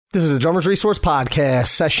This is the Drummers Resource Podcast,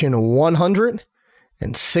 session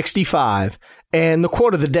 165. And the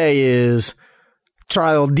quote of the day is,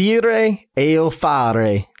 Tra il dire e il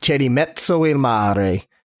fare, c'è di mezzo il mare,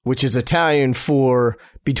 which is Italian for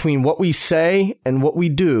between what we say and what we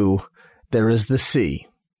do, there is the sea.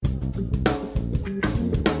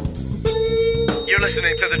 You're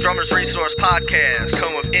listening to the Drummers Resource Podcast,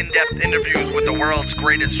 home of in-depth interviews with the world's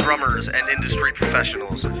greatest drummers and industry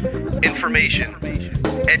professionals. Information,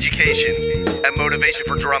 education, and motivation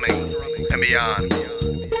for drumming and beyond.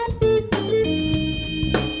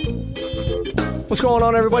 What's going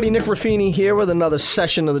on, everybody? Nick Ruffini here with another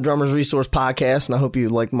session of the Drummers Resource Podcast, and I hope you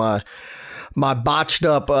like my botched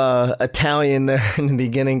up Italian there in the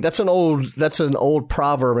beginning. That's an old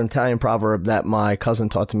proverb, an Italian proverb that my cousin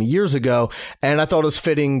taught to me years ago, and I thought it was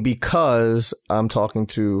fitting because I'm talking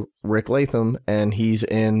to Rick Latham, and he's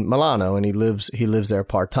in Milano, and he lives there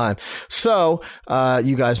part time. So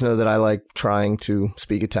you guys know that I like trying to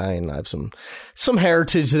speak Italian. I have some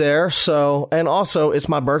heritage there. So, and also it's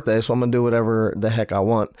my birthday, so I'm gonna do whatever the heck I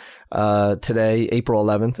want. Today, April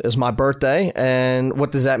 11th, is my birthday. And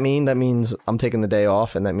what does that mean? That means I'm taking the day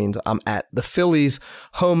off, and that means I'm at the Phillies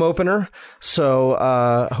home opener.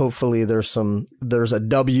 So, hopefully there's a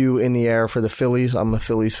W in the air for the Phillies. I'm a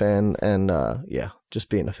Phillies fan, and, just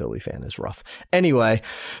being a Philly fan is rough. Anyway,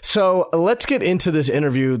 so let's get into this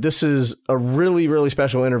interview. This is a really, really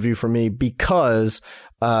special interview for me because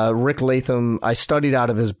Rick Latham, I studied out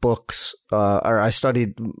of his books, or I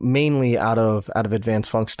studied mainly out of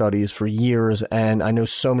Advanced Funk Studies for years, and I know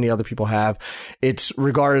so many other people have. It's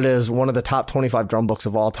regarded as one of the top 25 drum books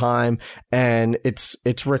of all time, and it's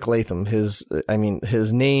Rick Latham. His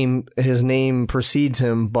name precedes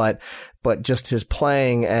him, but just his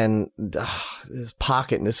playing and his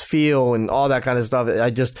pocket and his feel and all that kind of stuff.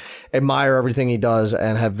 I just admire everything he does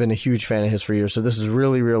and have been a huge fan of his for years. So this is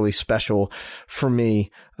really, really special for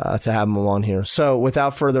me to have him on here. So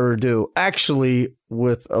without further ado, actually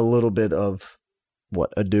with a little bit of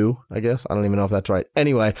ado, I guess. I don't even know if that's right.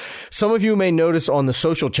 Anyway, some of you may notice on the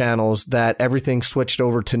social channels that everything switched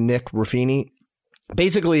over to Nick Ruffini.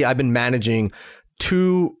 Basically, I've been managing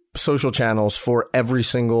 2 social channels for every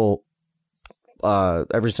single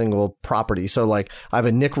property. So like I have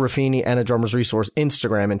a Nick Ruffini and a Drummers Resource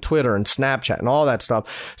Instagram and Twitter and Snapchat and all that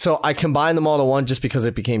stuff. So I combined them all to one just because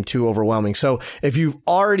it became too overwhelming. So if you've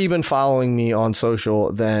already been following me on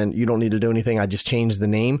social, then you don't need to do anything. I just changed the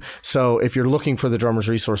name. So if you're looking for the Drummers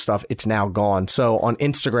Resource stuff, it's now gone. So on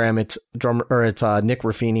Instagram, it's Nick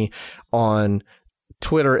Ruffini. On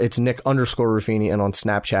Twitter, it's Nick_Ruffini, and on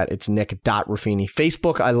Snapchat, it's Nick.Ruffini.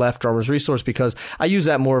 Facebook, I left Drummers Resource because I use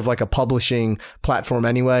that more of like a publishing platform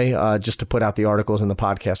anyway, just to put out the articles in the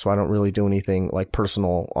podcast, so I don't really do anything like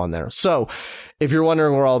personal on there. So if you're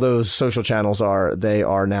wondering where all those social channels are, they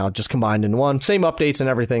are now just combined in one. Same updates and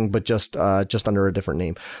everything, but just under a different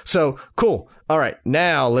name. So cool. All right,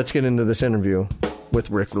 now let's get into this interview with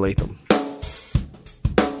Rick Latham.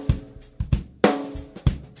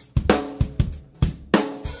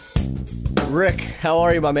 Rick, how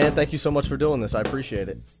are you, my man? Thank you so much for doing this. I appreciate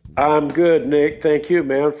it. I'm good, Nick. Thank you,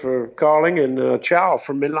 man, for calling, and ciao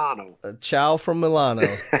from Milano. Ciao from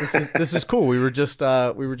Milano. This is cool. We were just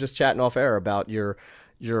chatting off air about your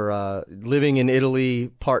living in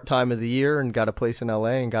Italy part time of the year, and got a place in LA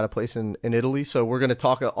and got a place in Italy. So we're going to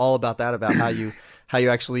talk all about that, about how you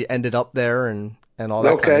actually ended up there and all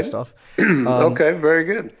that kind of stuff. Okay, very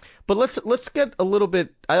good. But let's get a little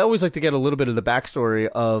bit. I always like to get a little bit of the backstory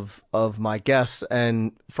of my guests,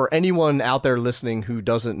 and for anyone out there listening who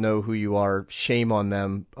doesn't know who you are, shame on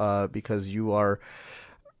them, because you are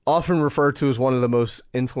often referred to as one of the most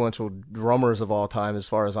influential drummers of all time, as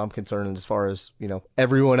far as I'm concerned, and as far as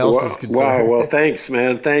everyone else is concerned. Wow, well, thanks,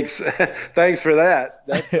 man. Thanks for that.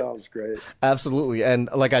 That sounds great. Absolutely, and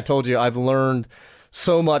like I told you, I've learned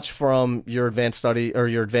so much from your advanced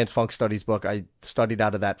funk studies book. I studied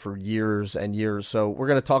out of that for years and years. So we're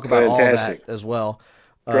going to talk about all that as well.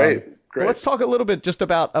 Great. Let's talk a little bit just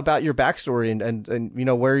about your backstory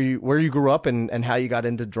and where you grew up and how you got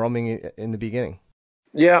into drumming in the beginning.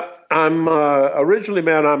 Yeah, I'm originally,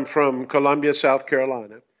 man, I'm from Columbia, South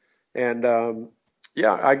Carolina. And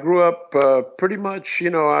I grew up pretty much,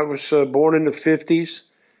 I was born in the 50s.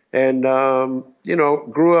 And,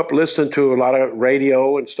 grew up listening to a lot of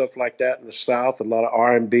radio and stuff like that in the South, a lot of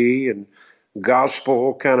R&B and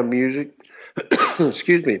gospel kind of music.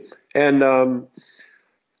 Excuse me. And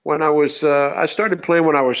when I started playing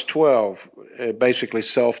when I was 12, basically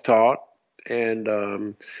self-taught.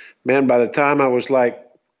 And, man, by the time I was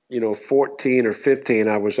 14 or 15,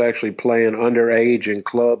 I was actually playing underage in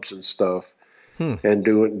clubs and stuff and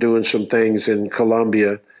doing some things in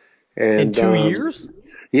Columbia. And in 2 years?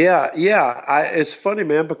 Yeah, yeah. It's funny,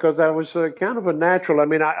 man, because I was kind of a natural. I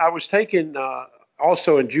mean, I was taking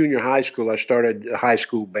also in junior high school. I started a high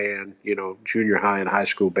school band, junior high and high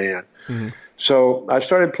school band. Mm-hmm. So I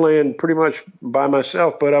started playing pretty much by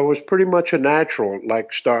myself, but I was pretty much a natural,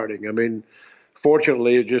 like starting. I mean,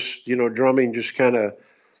 fortunately, it just drumming just kind of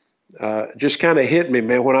hit me,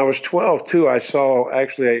 man. When I was 12, too, I saw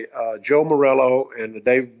actually Joe Morello and the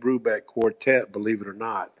Dave Brubeck Quartet, believe it or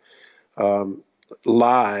not,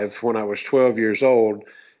 live when I was 12 years old.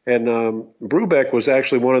 And Brubeck was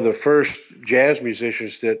actually one of the first jazz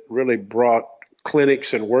musicians that really brought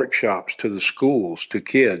clinics and workshops to the schools, to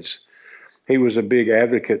kids. He was a big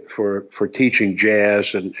advocate for teaching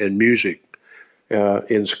jazz and music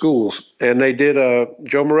in schools. And they did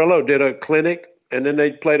Joe Morello did a clinic, and then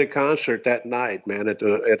they played a concert that night, man, at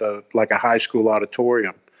a like a high school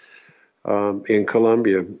auditorium in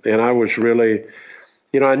Columbia. And I was really,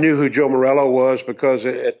 I knew who Joe Morello was because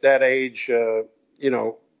at that age,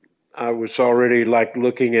 I was already like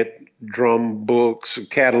looking at drum books and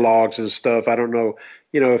catalogs and stuff. I don't know,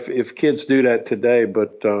 if kids do that today,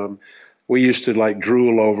 but we used to like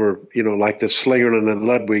drool over, like the Slingerland and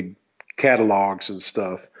Ludwig catalogs and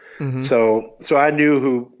stuff. Mm-hmm. So I knew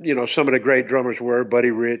who, some of the great drummers were: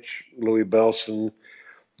 Buddy Rich, Louis Bellson,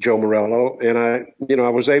 Joe Morello. And I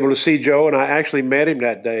was able to see Joe, and I actually met him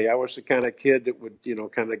that day. I was the kind of kid that would,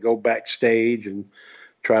 kind of go backstage and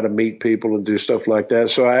try to meet people and do stuff like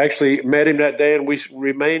that. So I actually met him that day, and we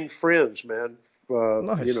remained friends, man,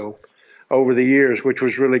 Nice. over the years, which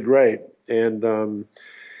was really great. And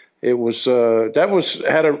it was,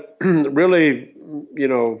 had a really,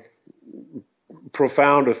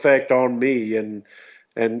 profound effect on me. And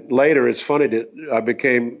later, it's funny that I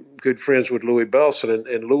became good friends with Louis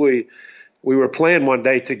Bellson. And Louis, we were playing one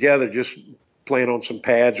day together, just playing on some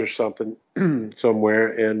pads or something somewhere.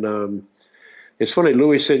 And it's funny,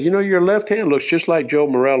 Louis said, your left hand looks just like Joe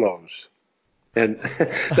Morello's. And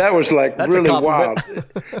that was like really wild.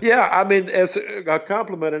 Yeah, I mean, as a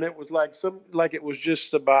compliment, and it was like it was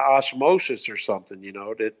just by osmosis or something,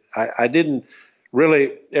 that I didn't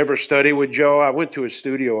really ever study with Joe. I went to his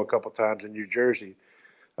studio a couple times in New Jersey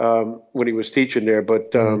when he was teaching there,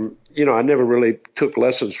 but I never really took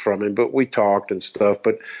lessons from him, but we talked and stuff.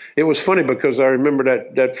 But it was funny because I remember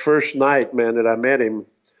that first night, man, that I met him,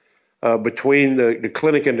 between the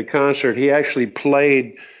clinic and the concert, he actually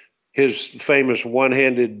played his famous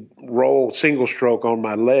one-handed roll single stroke on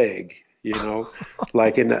my leg,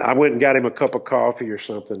 like I went and got him a cup of coffee or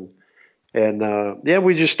something. And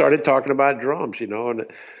we just started talking about drums, and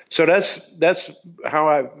so that's how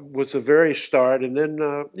I was the very start. And then,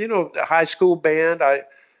 the high school band,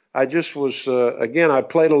 I just was, again, I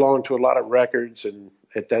played along to a lot of records. And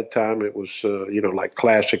at that time it was, like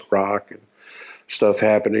classic rock and stuff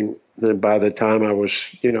happening. And by the time I was,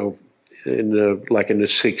 in the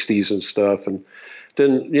 60s and stuff. And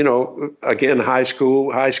then, again, high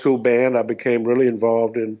school band, I became really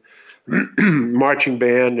involved in marching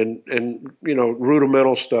band and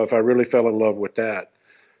rudimental stuff. I really fell in love with that.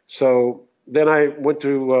 So then I went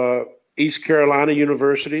to East Carolina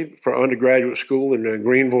University for undergraduate school in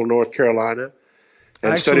Greenville, North Carolina.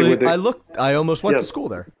 And studied with I almost went to school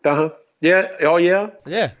there. Yeah. Oh, yeah.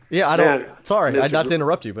 Yeah. I don't. Sorry, not to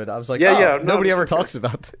interrupt you, but I was like, nobody ever talks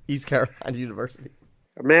about East Carolina University.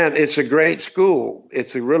 Man, it's a great school.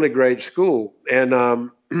 It's a really great school,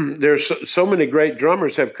 and there's so many great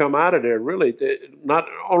drummers have come out of there. Really, not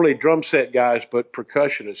only drum set guys, but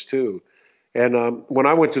percussionists too. And when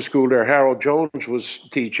I went to school there, Harold Jones was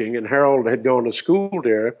teaching, and Harold had gone to school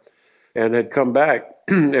there and had come back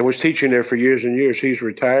and was teaching there for years and years. He's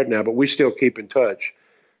retired now, but we still keep in touch.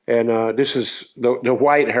 And this is the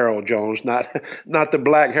white Harold Jones, not the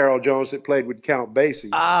black Harold Jones that played with Count Basie.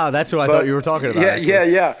 Ah, that's who I thought you were talking about.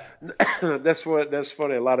 Yeah. That's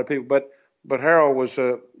funny. A lot of people, but Harold was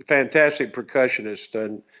a fantastic percussionist,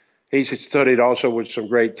 and he studied also with some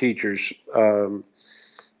great teachers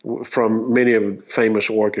from many of the famous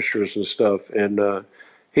orchestras and stuff. And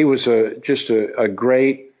he was just a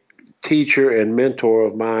great teacher and mentor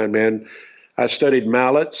of mine, man. I studied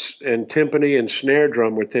mallets and timpani and snare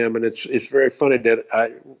drum with him, and it's very funny that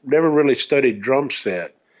I never really studied drum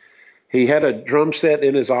set. He had a drum set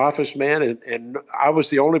in his office, man, and I was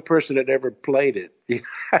the only person that ever played it.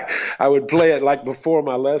 I would play it like before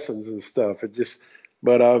my lessons and stuff.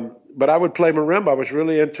 But I would play marimba. I was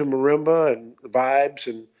really into marimba and vibes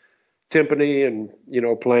and timpani, and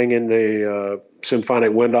playing in the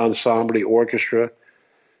symphonic wind ensemble, the orchestra.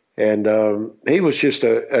 And he was just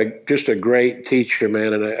a great teacher,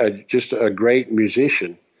 man, and just a great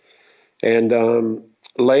musician. And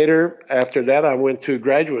later, after that, I went to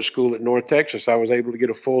graduate school at North Texas. I was able to get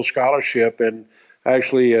a full scholarship and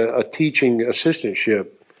actually a teaching assistantship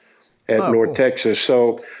at North Cool. Texas.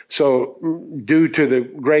 So due to the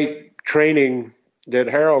great training that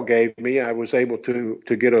Harold gave me, I was able to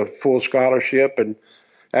get a full scholarship and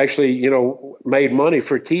actually, made money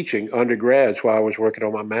for teaching undergrads while I was working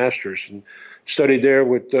on my master's, and studied there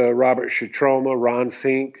with Robert Shatroma, Ron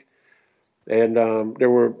Fink, and there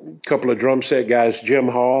were a couple of drum set guys. Jim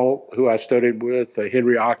Hall, who I studied with,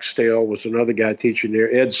 Henry Oxdale was another guy teaching there.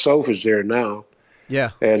 Ed Sof is there now.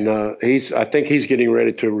 Yeah. And I think he's getting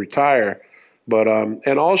ready to retire. But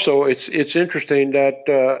and also it's interesting that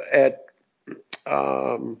at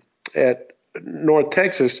North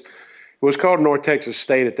Texas, it was called North Texas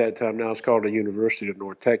State at that time. Now it's called the University of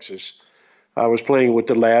North Texas. I was playing with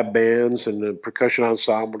the lab bands and the percussion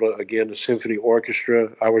ensemble, again, the symphony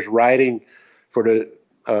orchestra. I was writing for the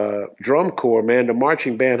drum corps. Man, the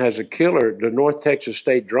marching band has a killer. The North Texas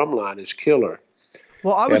State drum line is killer.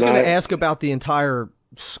 Well, I was going to ask about the entire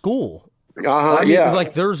school. Yeah.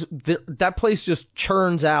 Like that place just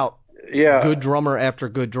churns out good drummer after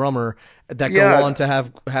good drummer that go on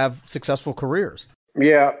to have successful careers.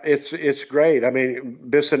 Yeah, it's great. I mean,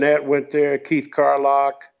 Bissonette went there, Keith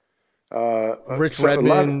Carlock, Rich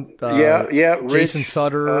Redmond, Rich, Jason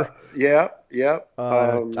Sutter.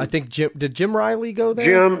 I think Jim Riley go there?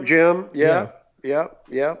 Jim, yeah.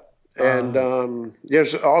 And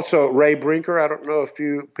there's also Ray Brinker. I don't know if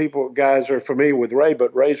you guys are familiar with Ray,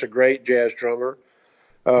 but Ray's a great jazz drummer.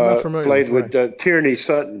 I'm not familiar played with Tierney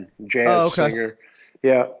Sutton, jazz singer.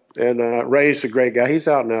 Yeah, and Ray's a great guy. He's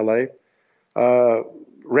out in L.A.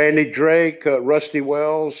 Randy Drake, Rusty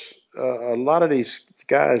Wells, a lot of these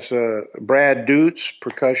guys, Brad Dutz,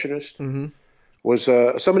 percussionist, was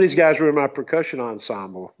some of these guys were in my percussion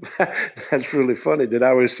ensemble. That's really funny that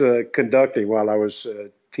I was conducting while I was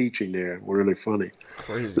teaching there. Really funny.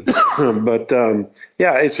 Crazy. But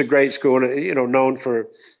it's a great school, and known for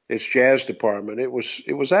its jazz department. It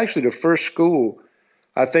was actually the first school,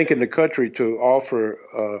 I think, in the country to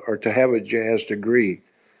offer or to have a jazz degree.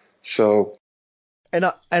 So. And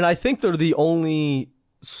I think they're the only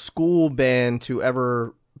school band to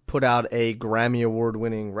ever put out a Grammy Award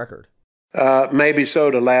winning record. Maybe so.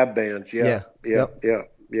 The lab bands. Yeah.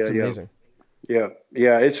 It's amazing. Yeah.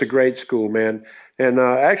 It's a great school, man. And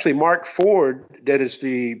actually, Mark Ford, that is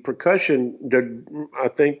the percussion. I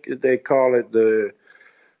think they call it the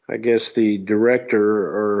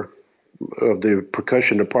director of the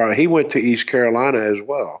percussion department. He went to East Carolina as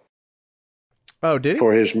well. Oh, did he?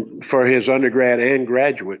 For his undergrad and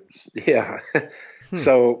graduates. Yeah.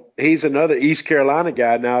 So he's another East Carolina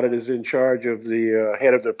guy now that is in charge of the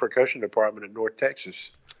head of the percussion department in North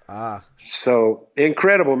Texas. So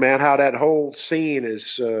incredible, man, how that whole scene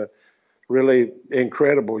is really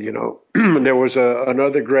incredible. There was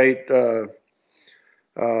another great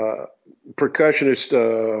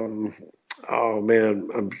percussionist. Oh man,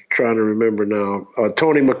 I'm trying to remember now.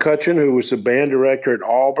 Tony McCutcheon, who was the band director at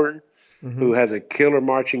Auburn, who has a killer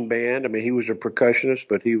marching band. I mean, he was a percussionist,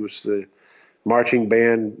 but he was the marching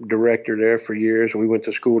band director there for years. We went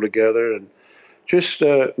to school together, and just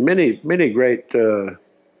many great,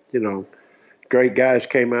 great guys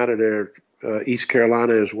came out of there, East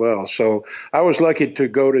Carolina as well. So I was lucky to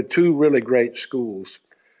go to two really great schools.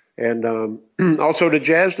 And also the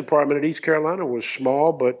jazz department at East Carolina was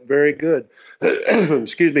small but very good.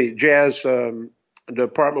 Excuse me, jazz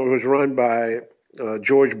department was run by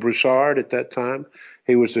George Broussard at that time.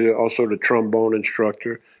 He was also the trombone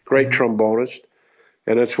instructor, great trombonist.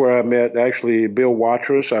 And that's where I met actually Bill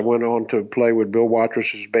Watrous. I went on to play with Bill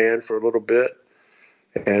Watrous' band for a little bit.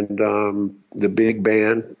 And the big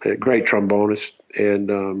band, a great trombonist.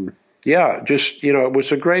 And it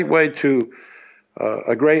was a great way to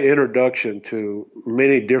a great introduction to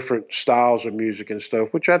many different styles of music and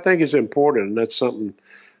stuff, which I think is important. And that's something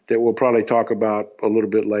that we'll probably talk about a little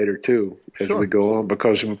bit later too as we go on,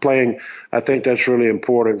 because we're playing. I think that's really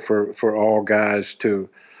important for all guys to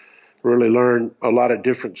really learn a lot of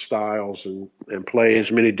different styles and play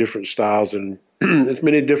as many different styles and as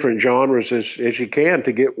many different genres as you can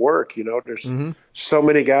to get work. There's so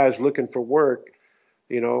many guys looking for work.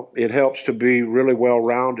 It helps to be really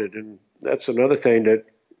well-rounded. And that's another thing that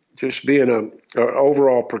just being an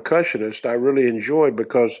overall percussionist, I really enjoy,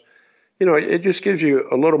 because it just gives you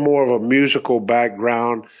a little more of a musical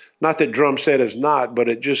background. Not that drum set is not, but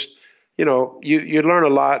it just, you learn a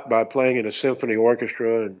lot by playing in a symphony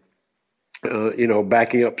orchestra and,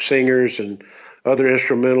 backing up singers and other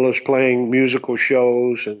instrumentalists, playing musical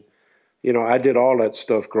shows. And, I did all that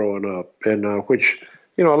stuff growing up, and which,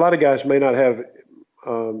 a lot of guys may not have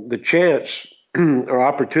the chance or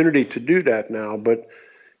opportunity to do that now. But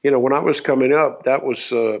when I was coming up, that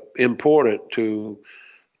was important to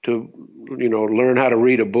learn how to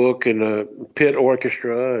read a book in a pit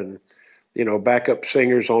orchestra and backup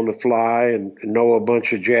singers on the fly and know a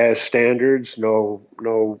bunch of jazz standards, no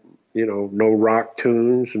rock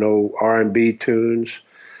tunes, no R&B tunes,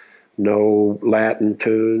 no Latin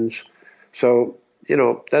tunes. So,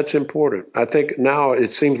 that's important. I think now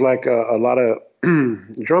it seems like a lot of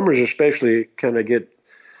drummers especially kind of get,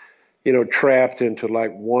 trapped into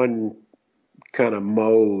like one kind of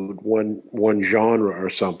mode, one genre or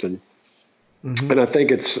something. Mm-hmm. And I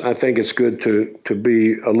think it's good to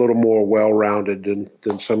be a little more well-rounded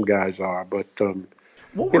than some guys are. But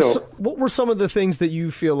what were some of the things that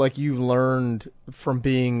you feel like you learned from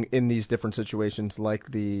being in these different situations, like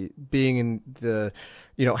being in the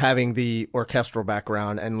having the orchestral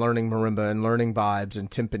background and learning marimba and learning vibes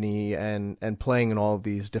and timpani and playing in all of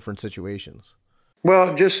these different situations?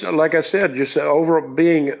 Well, just like I said, just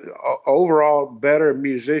being overall better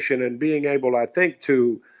musician and being able, I think,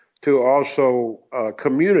 to also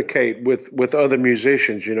communicate with other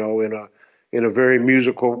musicians, in a very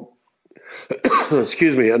musical,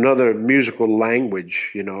 excuse me, another musical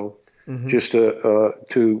language, mm-hmm. just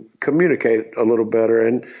to communicate a little better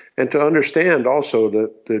and to understand also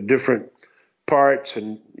the different parts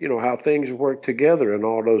and how things work together in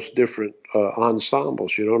all those different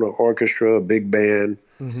ensembles, an orchestra, a big band.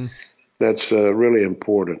 Mm-hmm. That's really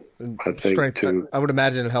important, I think. Strength. I would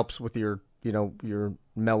imagine it helps with your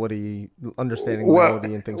melody, understanding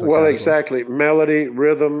melody and things like that. Well, exactly. Melody,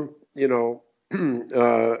 rhythm,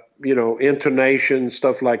 intonation,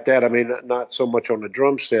 stuff like that. I mean, not so much on the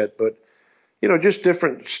drum set, but, just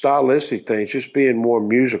different stylistic things, just being more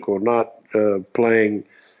musical, not playing,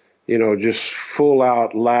 just full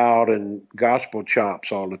out loud and gospel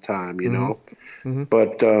chops all the time, mm-hmm.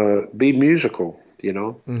 but be musical,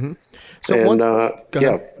 Mm-hmm.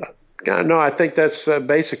 No, I think that's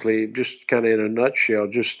basically just kind of in a nutshell,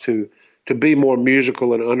 just to be more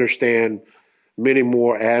musical and understand many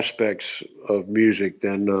more aspects of music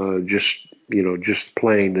than just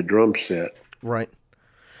playing the drum set. Right.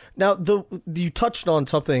 Now, you touched on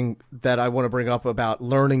something that I want to bring up about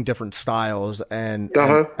learning different styles and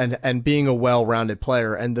being a well-rounded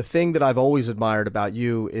player. And the thing that I've always admired about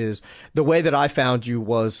you is the way that I found you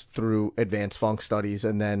was through advanced funk studies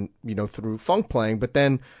and then, through funk playing. But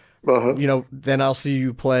then, then I'll see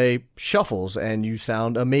you play shuffles and you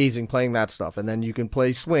sound amazing playing that stuff. And then you can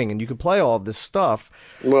play swing and you can play all of this stuff.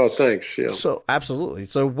 Well, thanks. Yeah. So absolutely.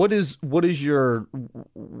 So what is your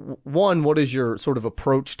sort of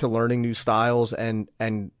approach to learning new styles and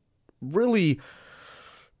really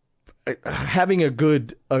having a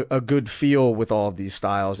good feel with all of these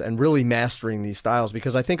styles and really mastering these styles?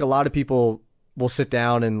 Because I think a lot of people will sit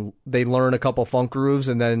down and they learn a couple funk grooves,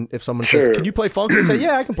 and then if someone says, "Can you play funk?" they say,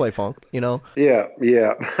 "Yeah, I can play funk." Yeah.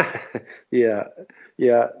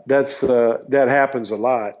 That's that happens a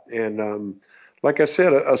lot, and like I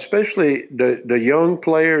said, especially the young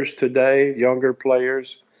players today, younger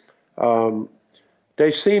players,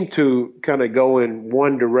 they seem to kind of go in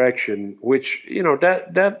one direction, which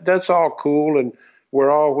that's all cool, and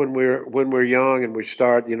we're all when we're young and we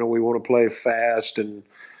start, we want to play fast and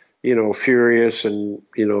furious and,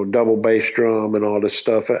 double bass drum and all this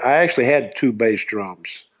stuff. I actually had 2 bass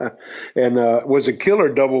drums and was a killer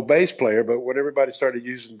double bass player. But when everybody started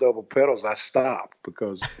using double pedals, I stopped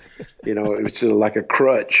because, it was like a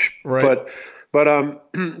crutch. Right. But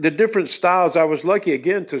the different styles, I was lucky,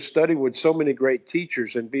 again, to study with so many great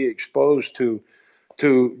teachers and be exposed to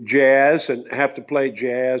jazz and have to play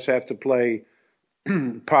jazz, have to play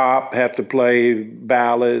pop, have to play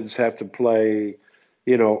ballads, have to play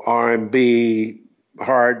R&B,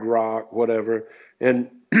 hard rock, whatever. And,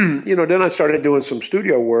 then I started doing some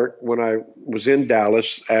studio work when I was in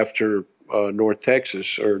Dallas after North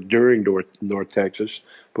Texas, or during North Texas,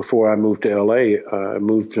 before I moved to L.A. I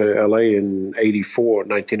moved to L.A. in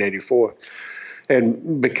 1984,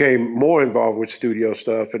 and became more involved with studio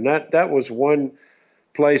stuff. And that was one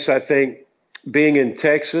place, I think, being in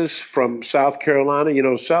Texas from South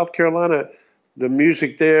Carolina. South Carolina, the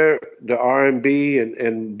music there, the R&B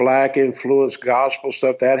and black influence gospel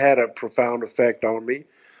stuff, that had a profound effect on me.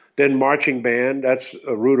 Then marching band, that's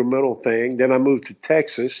a rudimental thing. Then I moved to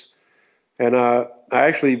Texas, and I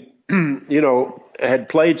actually, had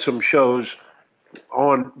played some shows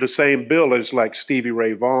on the same bill as like Stevie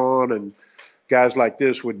Ray Vaughan and guys like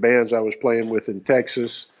this with bands I was playing with in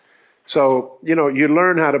Texas. So, you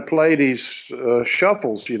learn how to play these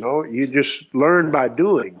shuffles, you just learn by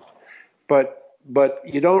doing. But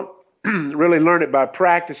you don't really learn it by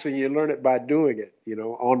practicing. You learn it by doing it,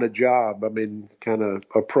 on the job. I mean, kind of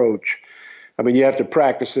approach. I mean, you have to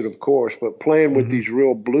practice it, of course, but playing with these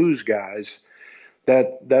real blues guys,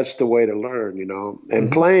 that's the way to learn,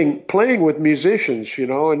 and playing with musicians,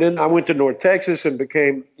 and then I went to North Texas and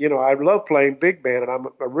became, I love playing big band, and I'm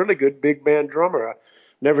a really good big band drummer. I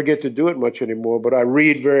never get to do it much anymore, but I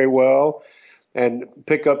read very well and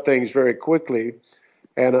pick up things very quickly.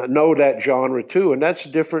 And I know that genre too, and that's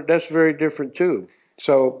different. That's very different too.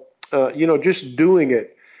 So, just doing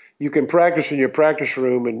it, you can practice in your practice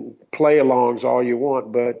room and play alongs all you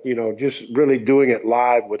want, but just really doing it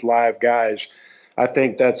live with live guys, I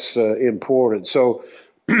think that's important. So,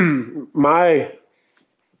 my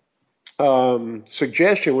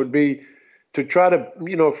suggestion would be to try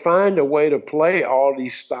to find a way to play all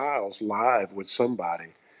these styles live with somebody.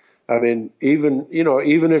 I mean, even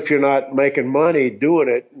if you're not making money doing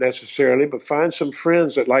it necessarily, but find some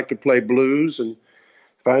friends that like to play blues, and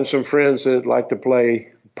find some friends that like to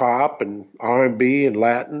play pop and R&B and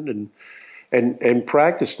Latin, and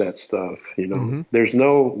practice that stuff. There's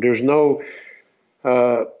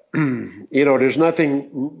nothing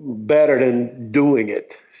better than doing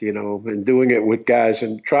it, and doing it with guys,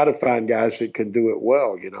 and try to find guys that can do it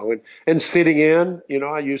well, and sitting in,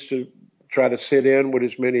 I used to try to sit in with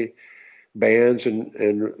as many bands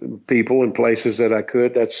and people and places that I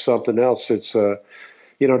could. That's something else. It's,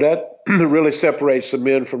 that really separates the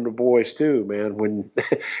men from the boys too, man. When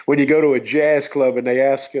you go to a jazz club and they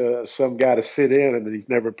ask some guy to sit in and he's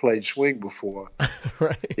never played swing before,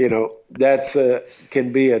 right. That's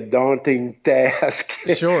can be a daunting task.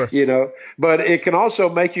 Sure. But it can also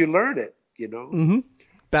make you learn it,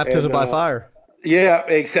 Baptism by fire. Yeah,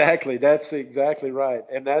 exactly. That's exactly right.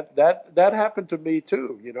 And that happened to me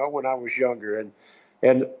too, when I was younger.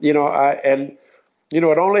 And it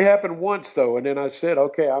only happened once though. And then I said,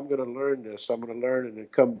 okay, I'm going to learn this. I'm going to learn it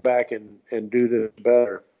and come back and do this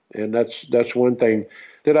better. And that's one thing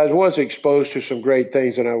that I was exposed to some great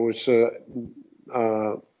things. And I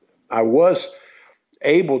was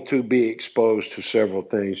able to be exposed to several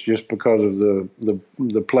things just because of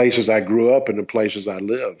the places I grew up and the places I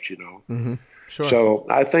lived, Mm-hmm. Sure. So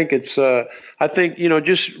I think it's,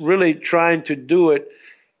 just really trying to do it.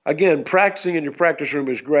 Again, practicing in your practice room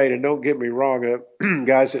is great. And don't get me wrong,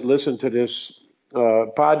 guys that listen to this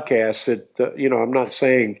podcast, that, I'm not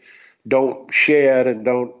saying don't shed and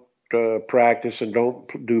don't practice and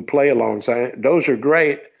don't do play-alongs. Those are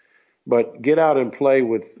great, but get out and play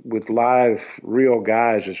with live, real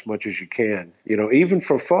guys as much as you can, even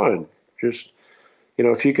for fun. Just,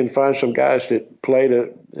 if you can find some guys that play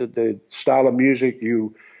the style of music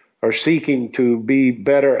you are seeking to be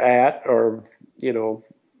better at, or,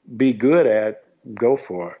 be good at, go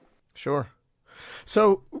for it. Sure.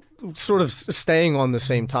 So sort of staying on the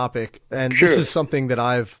same topic, and Sure. This is something that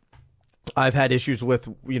I've had issues with,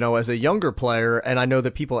 as a younger player, and I know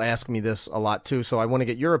that people ask me this a lot too, so I want to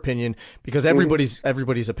get your opinion, because everybody's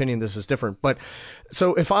opinion, this is different. But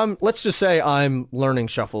so if let's just say I'm learning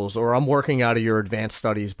shuffles, or I'm working out of your advanced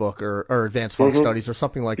studies book, or advanced funk studies, or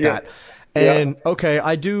something like that. And okay,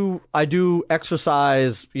 I do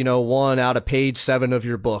exercise, 1 out of page 7 of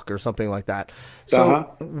your book or something like that. So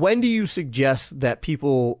when do you suggest that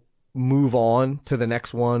people move on to the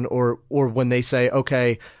next one, or when they say,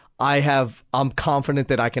 okay, I'm confident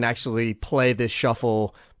that I can actually play this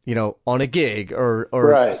shuffle, on a gig or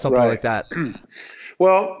something like that?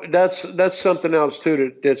 Well, that's something else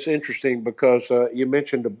too that's interesting, because you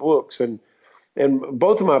mentioned the books, and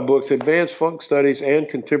both of my books, Advanced Funk Studies and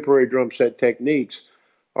Contemporary Drum Set Techniques,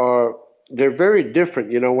 they're very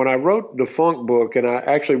different. When I wrote the funk book, and I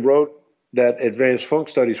actually wrote that Advanced Funk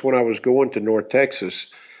Studies when I was going to North Texas,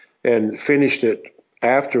 and finished it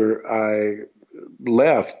after I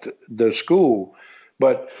left the school,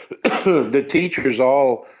 but the teachers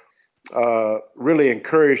all really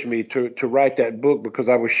encouraged me to write that book, because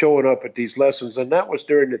I was showing up at these lessons, and that was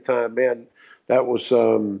during the time, man, that was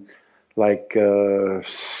like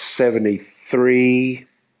 73,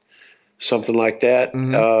 something like that,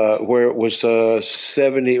 where it was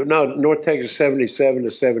North Texas 77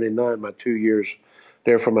 to 79, my 2 years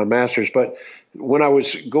there for my master's. But when I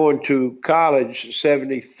was going to college,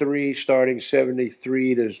 73, starting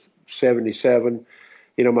 73 to 77,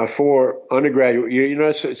 my 4 undergraduate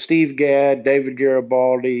years, Steve Gadd, David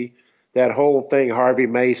Garibaldi, that whole thing, Harvey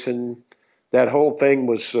Mason, that whole thing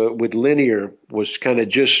was with linear, was kind of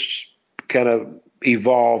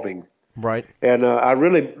evolving. Right. And I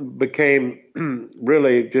really became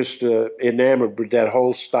really just enamored with that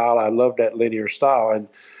whole style. I love that linear style,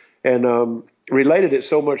 and related it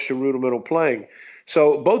so much to rudimental playing.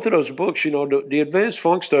 So both of those books, the Advanced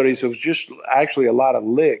Funk Studies, it was just actually a lot of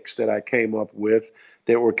licks that I came up with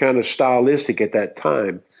that were kind of stylistic at that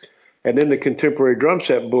time. And then the Contemporary Drum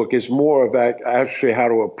Set book is more of that, actually how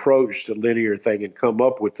to approach the linear thing and come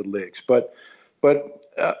up with the licks. But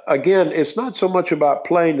again, it's not so much about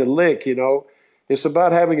playing the lick, It's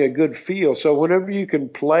about having a good feel. So whenever you can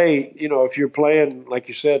play, if you're playing, like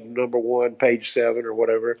you said, number 1, page 7 or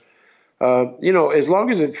whatever, as long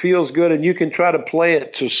as it feels good and you can try to play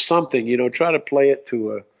it to something, try to play it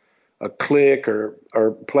to a click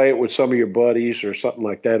or play it with some of your buddies or something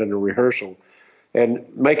like that in a rehearsal and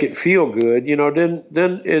make it feel good,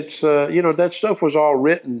 then it's, that stuff was all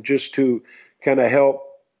written just to kind of help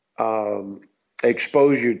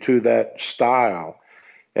expose you to that style.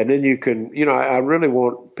 And then you can, I really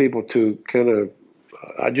want people to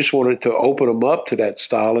I just wanted to open them up to that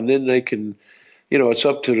style, and then they can, it's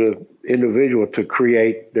up to the individual to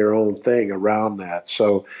create their own thing around that.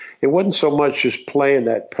 So it wasn't so much just playing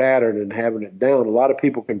that pattern and having it down. A lot of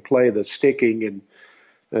people can play the sticking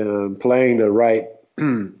and playing the right,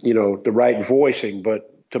 the right voicing,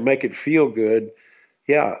 but to make it feel good,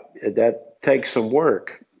 that takes some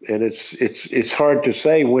work. And it's hard to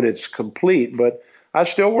say when it's complete, but I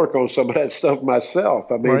still work on some of that stuff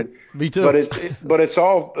myself. I mean, right. Me too. But it's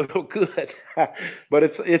all good. But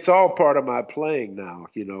it's all part of my playing now.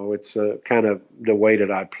 It's kind of the way that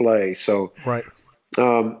I play. So, right.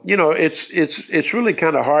 It's really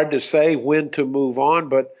kind of hard to say when to move on.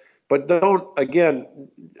 But don't, again,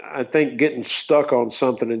 I think getting stuck on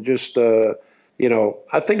something and just I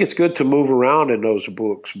think it's good to move around in those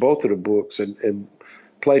books, both of the books, and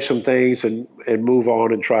play some things and move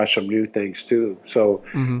on and try some new things too. So,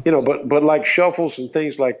 but like shuffles and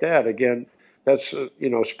things like that, again, that's,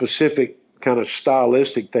 specific kind of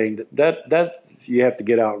stylistic thing that you have to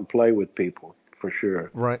get out and play with people for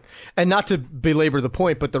sure. Right. And not to belabor the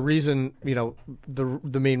point, but the reason,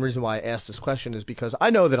 the main reason why I asked this question is because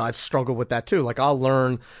I know that I've struggled with that too. Like I'll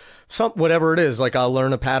learn whatever it is, like I'll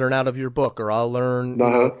learn a pattern out of your book or I'll learn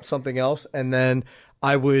something else. And then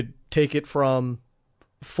I would take it from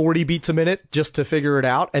 40 beats a minute just to figure it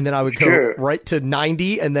out. And then I would go right to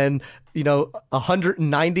 90 and then,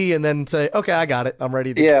 190 and then say, okay, I got it. I'm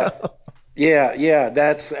ready to go. Yeah.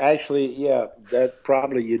 That's actually, that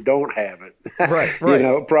probably you don't have it. Right.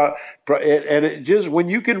 And it just, when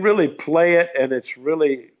you can really play it and it's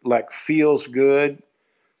really like feels good.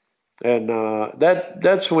 And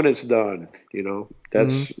that's when it's done,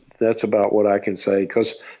 That's about what I can say,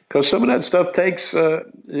 because some of that stuff takes,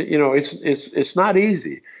 it's not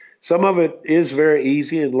easy. Some of it is very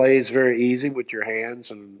easy and lays very easy with your hands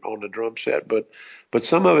and on the drum set, but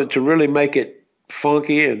some of it to really make it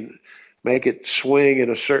funky and make it swing in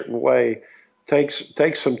a certain way takes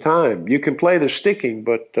some time. You can play the sticking,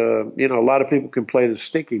 but a lot of people can play the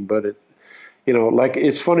sticking, but like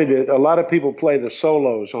it's funny that a lot of people play the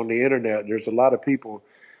solos on the internet. There's a lot of people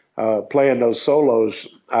playing those solos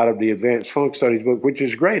out of the Advanced Funk Studies book, which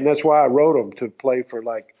is great. And that's why I wrote them, to play for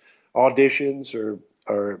like auditions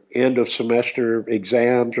or end of semester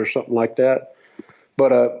exams or something like that.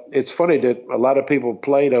 But it's funny that a lot of people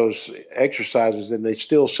play those exercises and they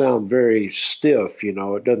still sound very stiff.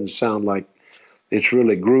 It doesn't sound like it's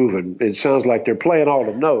really grooving. It sounds like they're playing all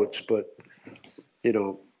the notes, but,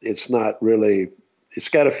 it's not really, it's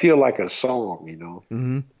got to feel like a song,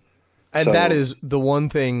 Mm-hmm. And so, that is the one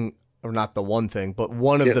thing, or not the one thing, but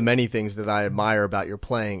one of the many things that I admire about your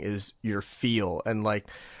playing is your feel. And like,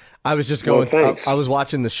 I was just going, I was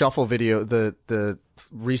watching the shuffle video, the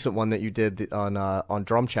recent one that you did on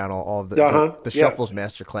Drum Channel, all of the Shuffles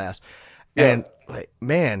Masterclass. And like,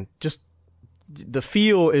 man, just the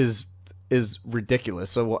feel is ridiculous.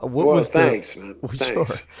 So what was thanks, man. Thanks. Sure.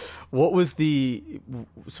 What was the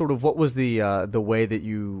way that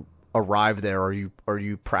you arrived there, or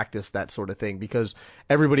you practice that sort of thing? Because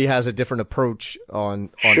everybody has a different approach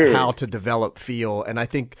on how to develop feel. And I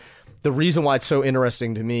think the reason why it's so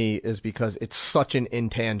interesting to me is because it's such an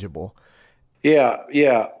intangible.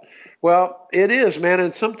 Yeah. Well, it is, man.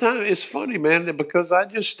 And sometimes it's funny, man, because I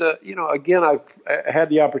just, again, I've had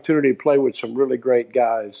the opportunity to play with some really great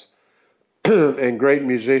guys and great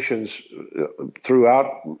musicians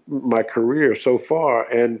throughout my career so far.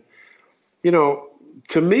 And,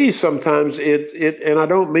 to me, sometimes it, and I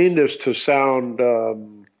don't mean this to sound,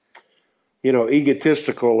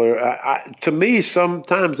 egotistical, or to me,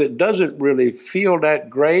 sometimes it doesn't really feel that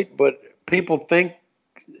great, but people think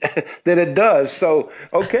that it does. So,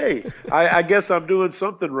 okay, I guess I'm doing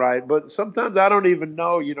something right. But sometimes I don't even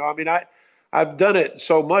know, I've done it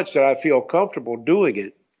so much that I feel comfortable doing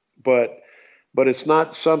it. But but it's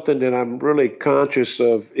not something that I'm really conscious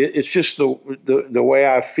of. It's just the way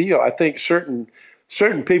I feel. I think certain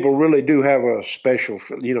people really do have a special,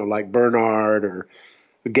 like Bernard or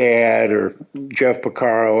Gadd or Jeff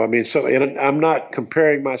Porcaro. I mean, and I'm not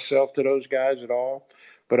comparing myself to those guys at all,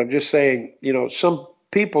 but I'm just saying, some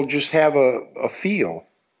people just have a feel.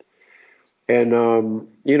 And,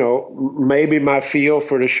 maybe my feel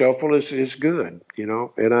for the shuffle is good,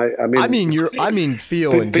 and I mean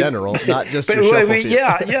feel in general, not just your shuffle feel.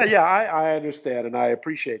 Yeah. I understand. And I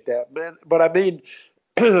appreciate that, man. But I mean,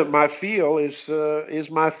 my feel is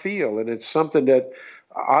my feel. And it's something that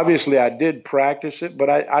obviously I did practice it, but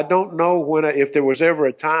I don't know if there was ever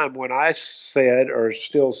a time when I said or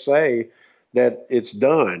still say that it's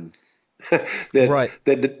done.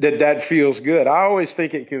 that feels good. I always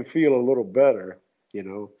think it can feel a little better,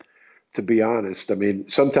 to be honest. I mean,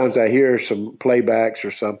 sometimes I hear some playbacks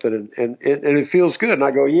or something and it feels good. And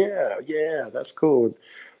I go, yeah, that's cool.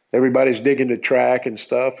 Everybody's digging the track and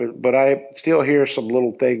stuff. But I still hear some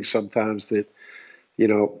little things sometimes that,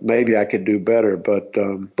 maybe I could do better. But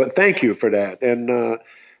thank you for that. And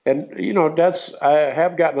I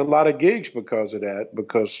have gotten a lot of gigs because of that,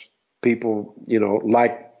 because people,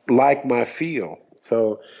 like my feel.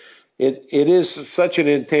 So it is such an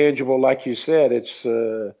intangible, like you said. It's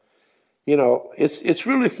it's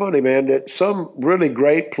really funny, man, that some really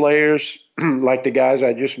great players like the guys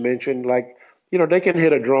I just mentioned, like, they can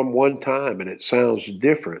hit a drum one time and it sounds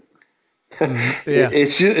different. Yeah.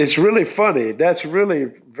 It's really funny. That's really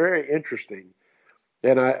very interesting.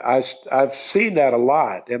 And I've seen that a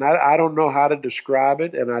lot, and I don't know how to describe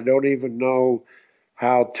it, and I don't even know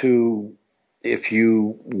how to, if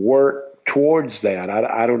you work towards that.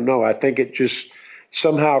 I don't know. I think it just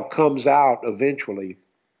somehow comes out eventually.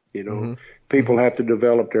 People have to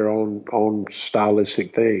develop their own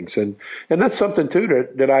stylistic things, and that's something too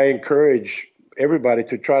that I encourage everybody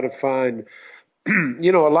to try to find. A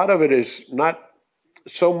lot of it is not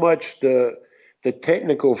so much the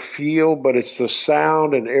technical feel, but it's the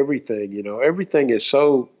sound and everything. Everything is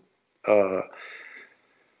so.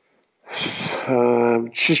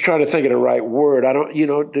 Just trying to think of the right word. I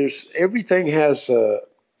don't, there's everything has an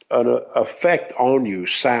effect on you.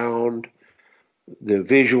 Sound, the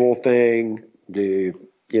visual thing, the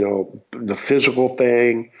physical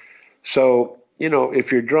thing. So,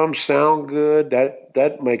 if your drums sound good,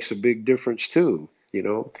 that makes a big difference too.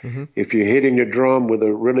 If you're hitting the drum with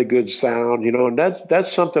a really good sound, and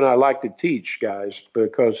that's something I like to teach guys,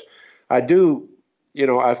 because I do,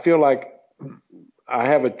 I feel like I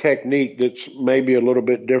have a technique that's maybe a little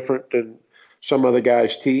bit different than some other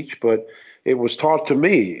guys teach, but it was taught to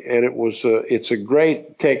me, and it's a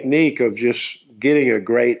great technique of just getting a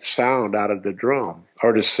great sound out of the drum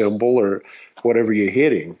or the cymbal or whatever you're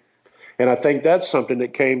hitting. And I think that's something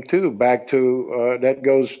that came back to that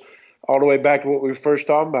goes all the way back to what we were first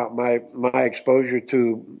talking about, my exposure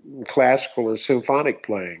to classical and symphonic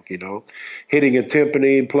playing, hitting a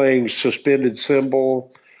timpani, playing suspended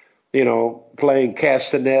cymbal, playing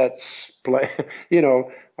castanets,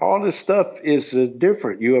 all this stuff is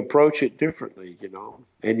different. You approach it differently,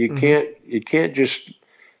 and you can't just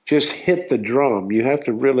hit the drum. You have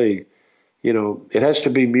to really, it has to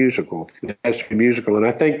be musical. It has to be musical. And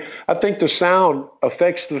I think the sound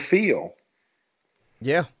affects the feel.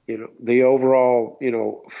 Yeah. The overall,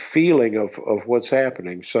 feeling of what's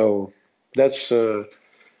happening. So that's, I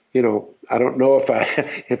don't know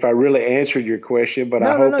if I really answered your question, but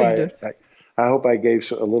I hope I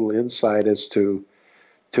gave a little insight as to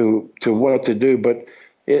what to do. But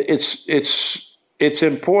it's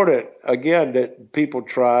important again that people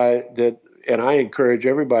try that, and I encourage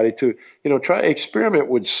everybody to try experiment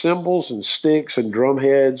with cymbals and sticks and drum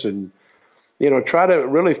heads, and try to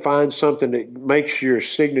really find something that makes your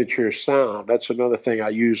signature sound. That's another thing I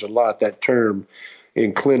use a lot, that term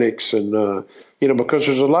in clinics, and because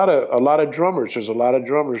there's a lot of drummers. There's a lot of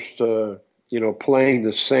drummers, playing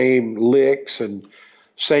the same licks and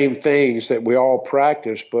same things that we all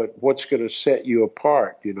practice. But what's going to set you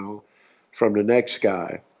apart, from the next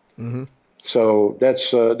guy? Mm-hmm. So that's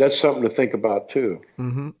something to think about too.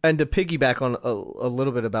 Mm-hmm. And to piggyback on a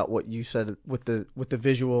little bit about what you said with the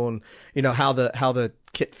visual and how the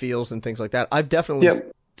kit feels and things like that. I've definitely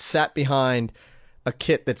sat behind a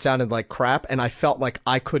kit that sounded like crap, and I felt like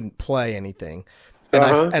I couldn't play anything,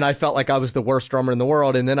 and I felt like I was the worst drummer in the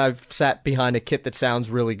world. And then I've sat behind a kit that sounds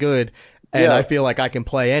really good, and I feel like I can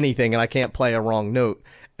play anything, and I can't play a wrong note.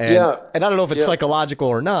 And I don't know if it's psychological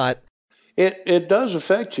or not. It does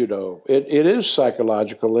affect you though. It is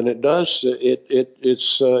psychological, and it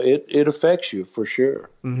affects you for sure.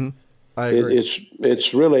 Mm-hmm. I agree.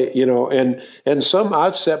 It's really, and some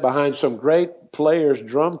I've sat behind some great players'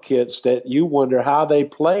 drum kits that you wonder how they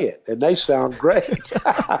play it, and they sound great,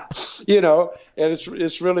 and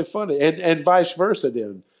it's really funny, and vice versa.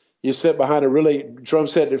 Then you sit behind a really drum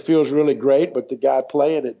set that feels really great, but the guy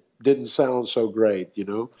playing it didn't sound so great,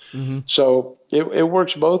 Mm-hmm. So it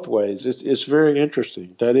works both ways. It's very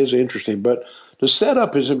interesting. That is interesting, but the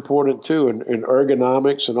setup is important too, and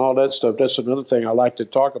ergonomics and all that stuff. That's another thing I like to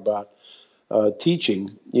talk about. Teaching,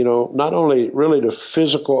 not only really the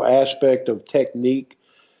physical aspect of technique,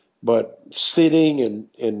 but sitting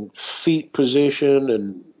and feet position,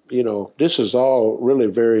 and this is all really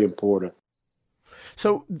very important.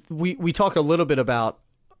 So we talked a little bit about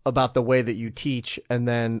the way that you teach, and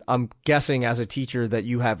then I'm guessing as a teacher that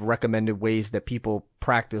you have recommended ways that people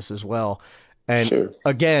practice as well. And Sure.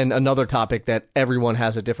 Again, another topic that everyone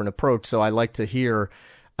has a different approach. So I like to hear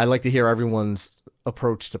everyone's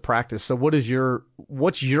approach to practice. So what's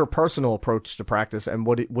your personal approach to practice, and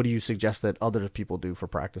what do you suggest that other people do for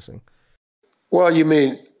practicing? Well, you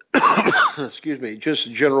mean, excuse me,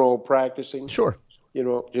 just general practicing? Sure.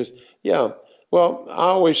 Yeah. Well, I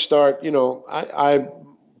always start, I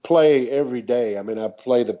play every day. I mean, I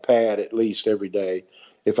play the pad at least every day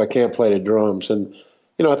if I can't play the drums. And,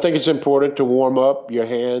 I think it's important to warm up your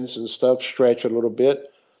hands and stuff, stretch a little bit.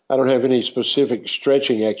 I don't have any specific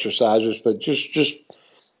stretching exercises, but just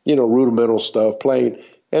rudimental stuff, playing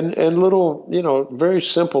and little, very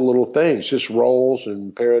simple little things, just rolls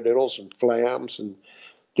and paradiddles and flams and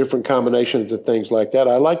different combinations of things like that.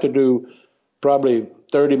 I like to do probably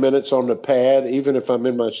 30 minutes on the pad. Even if I'm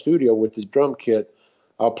in my studio with the drum kit,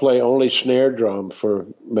 I'll play only snare drum for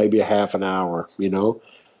maybe a half an hour,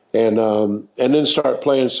 and then start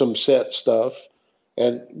playing some set stuff.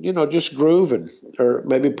 And, just grooving, or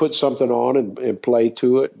maybe put something on and play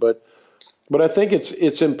to it. But I think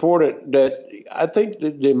it's important that I think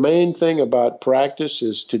the main thing about practice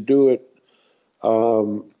is to do it,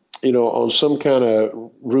 on some kind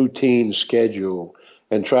of routine schedule,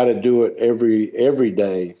 and try to do it every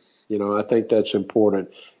day. I think that's important.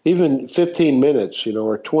 Even 15 minutes,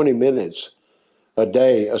 or 20 minutes a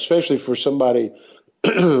day, especially for somebody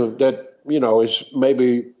that, is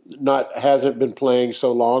maybe hasn't been playing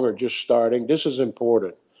so long or just starting. This is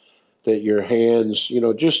important, that your hands,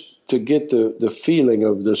 just to get the feeling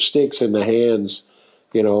of the sticks in the hands.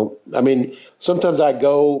 I mean, sometimes I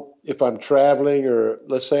go, if I'm traveling, or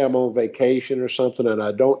let's say I'm on vacation or something, and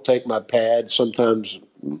I don't take my pad. Sometimes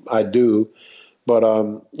I do, but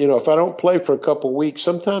if I don't play for a couple of weeks,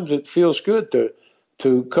 sometimes it feels good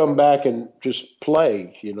to come back and just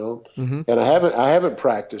play, Mm-hmm. And I haven't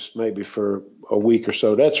practiced maybe for a week or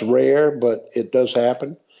so. That's rare, but it does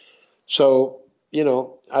happen. So,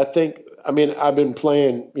 I think, I've been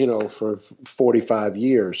playing, for 45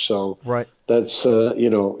 years. So Right. that's,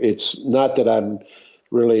 it's not that I'm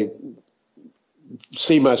really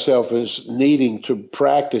see myself as needing to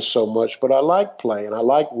practice so much, but I like playing. I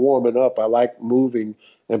like warming up. I like moving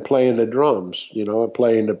and playing the drums, and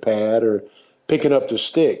playing the pad or picking up the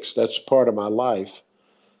sticks. That's part of my life.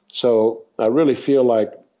 So I really feel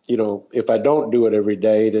like, if I don't do it every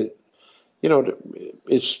day, that,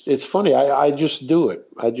 it's funny. I just do it.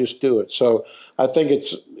 I just do it. So I think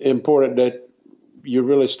it's important that you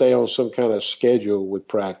really stay on some kind of schedule with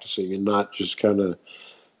practicing, and not just kind of,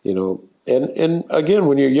 and again,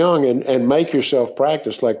 when you're young, and make yourself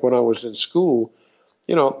practice. Like when I was in school,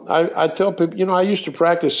 I tell people, I used to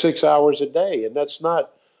practice 6 hours a day, and that's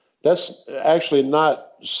actually not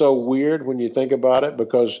so weird when you think about it,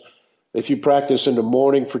 because if you practice in the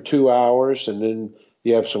morning for 2 hours, and then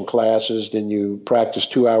you have some classes, then you practice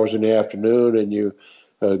 2 hours in the afternoon, and you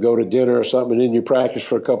go to dinner or something, and then you practice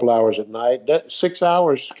for a couple hours at night, that 6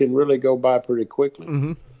 hours can really go by pretty quickly.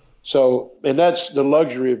 Mm-hmm. So, and that's the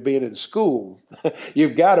luxury of being in school.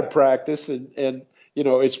 You've got to practice, and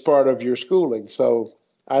it's part of your schooling. So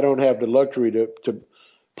I don't have the luxury to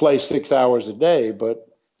play 6 hours a day, but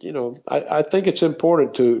I think it's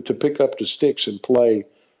important to pick up the sticks and play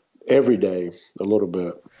every day a little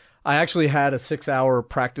bit. I actually had a 6-hour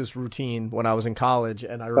practice routine when I was in college,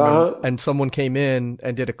 and I remember, and someone came in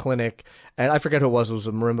and did a clinic, and I forget who it was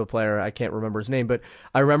a marimba player. I can't remember his name, but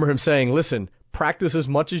I remember him saying, listen, practice as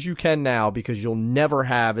much as you can now, because you'll never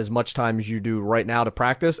have as much time as you do right now to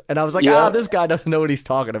practice. And I was like, this guy doesn't know what he's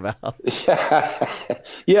talking about.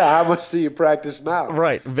 Yeah. How much do you practice now?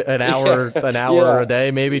 Right. An hour a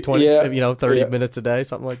day, maybe 20, 30 minutes a day,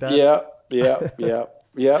 something like that.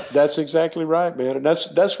 Yeah, that's exactly right, man. And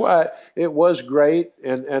that's why it was great.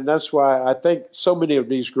 And that's why I think so many of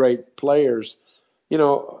these great players,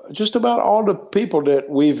 just about all the people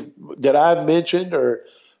that I've mentioned, or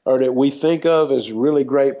or that we think of as really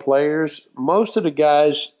great players, most of the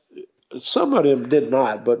guys, some of them did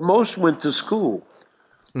not, but most went to school,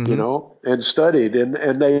 and studied, and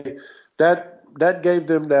that gave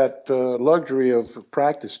them that luxury of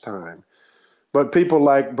practice time. But people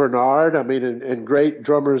like Bernard, I mean, and great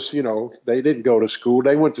drummers, they didn't go to school.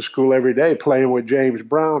 They went to school every day playing with James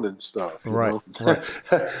Brown and stuff. Right.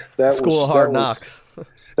 That School of Hard Knocks.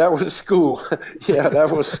 That was school. Yeah,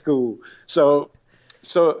 that was school. So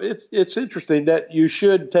it's interesting that you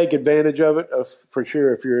should take advantage of it for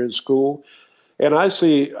sure if you're in school. And I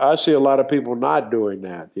see a lot of people not doing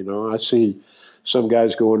that. I see some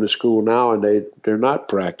guys going to school now and they're not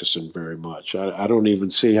practicing very much. I don't even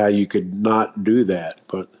see how you could not do that,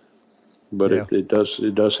 but yeah. it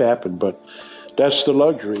does happen. But that's the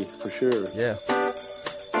luxury for sure. Yeah.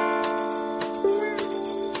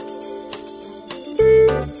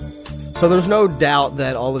 So there's no doubt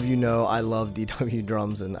that all of you know I love DW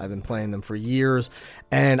drums, and I've been playing them for years.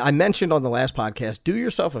 And I mentioned on the last podcast, do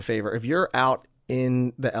yourself a favor. If you're out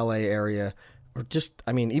in the LA area, or just,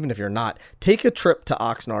 even if you're not, take a trip to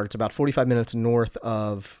Oxnard. It's about 45 minutes north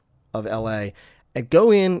of LA, and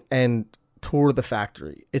go in and tour the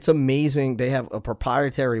factory. It's amazing. They have a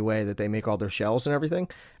proprietary way that they make all their shells and everything.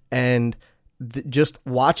 And just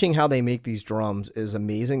watching how they make these drums is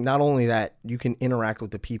amazing. Not only that, you can interact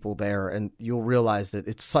with the people there, and you'll realize that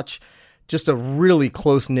it's just a really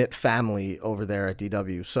close-knit family over there at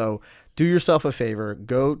DW. So do yourself a favor,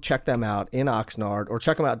 go check them out in Oxnard, or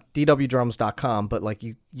check them out at dwdrums.com. But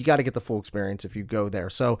you got to get the full experience if you go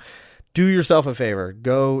there. So do yourself a favor,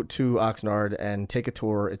 go to Oxnard and take a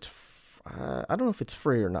tour. It's I don't know if it's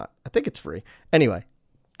free or not. I think it's free. Anyway,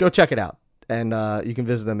 go check it out. And you can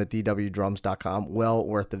visit them at dwdrums.com. Well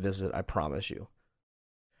worth the visit, I promise you.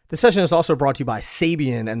 This session is also brought to you by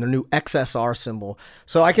Sabian and their new XSR cymbal.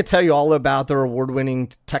 So I could tell you all about their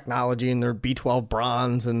award-winning technology and their B12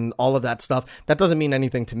 bronze and all of that stuff. That doesn't mean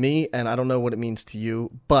anything to me, and I don't know what it means to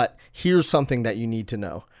you. But here's something that you need to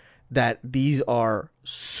know, that these are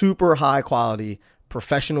super high-quality,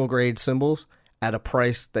 professional-grade cymbals at a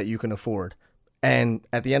price that you can afford. And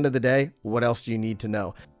at the end of the day, what else do you need to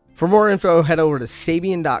know? For more info, head over to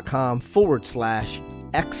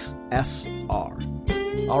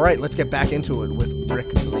Sabian.com/XSR. All right, let's get back into it with Rick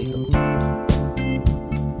Latham.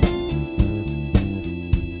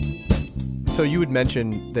 So you had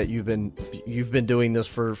mentioned that you've been doing this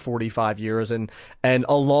for 45 years, and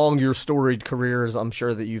along your storied careers, I'm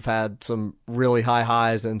sure that you've had some really high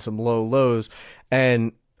highs and some low lows.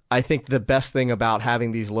 And I think the best thing about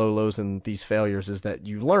having these low lows and these failures is that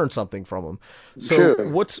you learn something from them. So sure.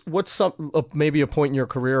 What's maybe a point in your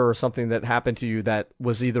career or something that happened to you that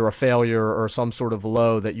was either a failure or some sort of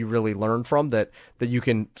low that you really learned from that you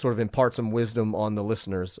can sort of impart some wisdom on the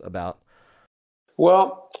listeners about?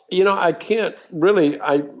 Well, I can't really,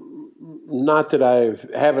 not that I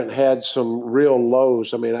haven't had some real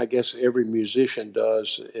lows. I guess every musician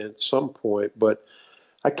does at some point, but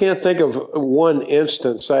I can't think of one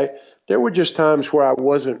instance. There were just times where I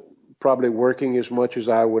wasn't probably working as much as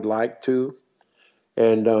I would like to,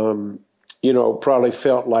 and probably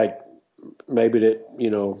felt like maybe that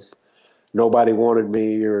nobody wanted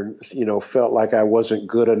me, or felt like I wasn't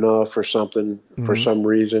good enough or something for some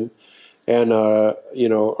reason, and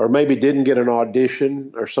or maybe didn't get an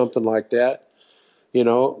audition or something like that,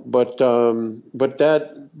 But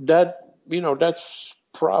that that's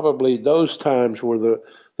probably those times were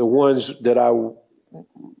the ones that I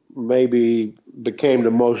maybe became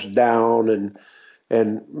the most down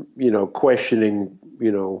and questioning,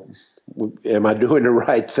 am I doing the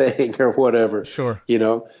right thing or whatever? Sure.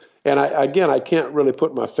 And I can't really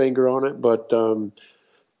put my finger on it, but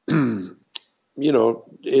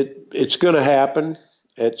it's going to happen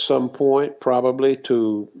at some point, probably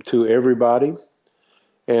to everybody.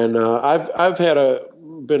 And I've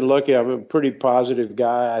been lucky. I'm a pretty positive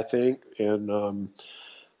guy, I think, and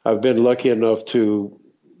I've been lucky enough to,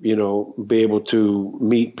 be able to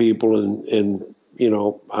meet people, and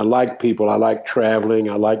I like people. I like traveling.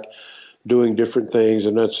 I like doing different things,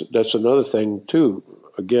 and that's another thing too.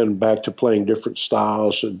 Again, back to playing different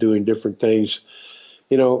styles and doing different things.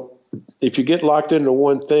 If you get locked into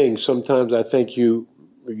one thing, sometimes I think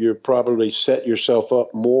you're probably set yourself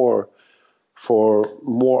up more for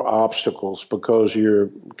more obstacles, because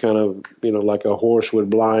you're kind of, like a horse with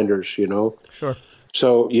blinders, Sure.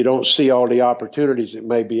 So you don't see all the opportunities that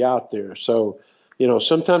may be out there. So,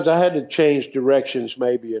 sometimes I had to change directions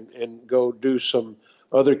maybe and go do some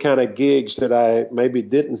other kind of gigs that I maybe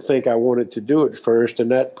didn't think I wanted to do at first,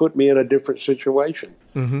 and that put me in a different situation.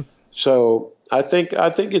 Mm-hmm. So I think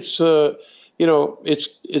it's,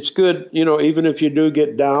 it's good, even if you do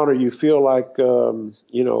get down or you feel like,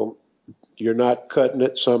 you're not cutting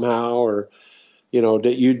it somehow, or,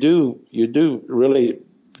 that you do really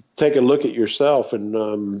take a look at yourself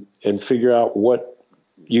and figure out what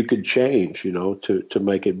you could change, to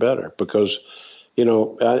make it better. Because,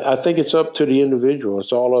 I think it's up to the individual.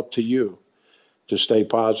 It's all up to you to stay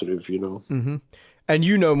positive, Mm-hmm.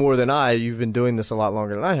 And more than I. You've been doing this a lot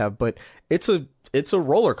longer than I have, but it's a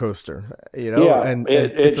roller coaster, Yeah, and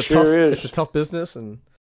it sure is. It's a tough business, and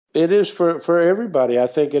it is for everybody. I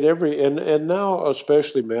think and now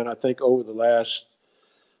especially, man, I think over the last,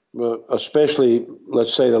 especially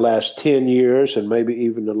let's say the last 10 years and maybe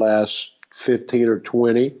even the last 15 or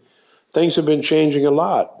 20, things have been changing a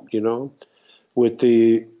lot, with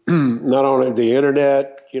the not only the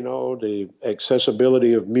internet, the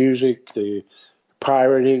accessibility of music, the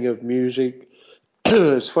pirating of music.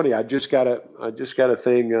 It's funny. I just got a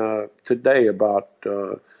thing today about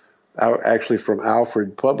actually from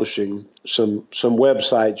Alfred Publishing, some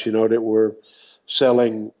websites, that were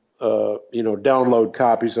selling download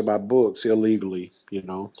copies of my books illegally,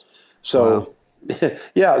 So wow.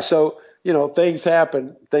 Yeah, so things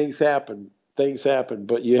happen,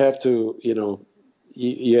 but you have to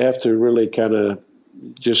you have to really kind of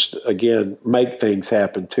just, again, make things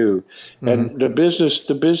happen too. Mm-hmm. And the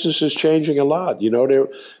business is changing a lot.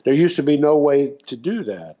 There used to be no way to do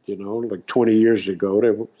that, like 20 years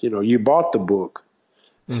ago. You bought the book.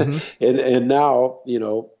 Mm-hmm. and now,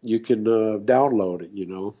 you can download it,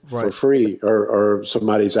 right, for free, or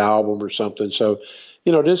somebody's album or something. So,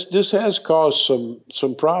 this has caused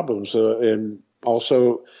some problems, and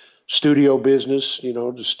also studio business,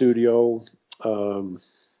 the studio,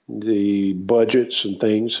 the budgets and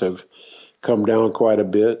things have come down quite a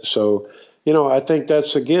bit. So, I think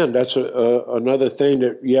that's another thing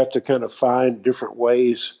that you have to kind of find different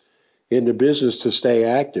ways in the business to stay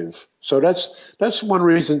active. So that's one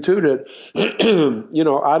reason too that,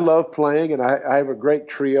 I love playing, and I have a great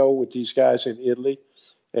trio with these guys in Italy,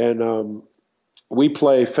 and we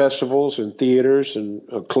play festivals and theaters and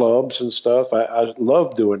clubs and stuff. I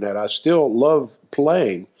love doing that. I still love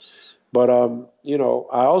playing. But,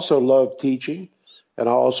 I also love teaching, and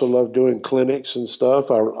I also love doing clinics and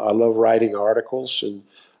stuff. I love writing articles, and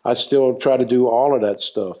I still try to do all of that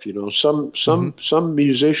stuff. Some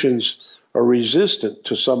musicians are resistant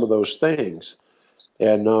to some of those things.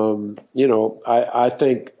 And, I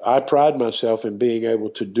think I pride myself in being able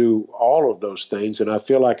to do all of those things. And I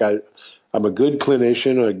feel like I'm a good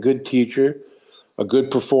clinician, a good teacher, a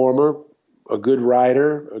good performer, a good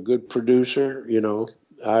writer, a good producer.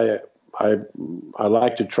 I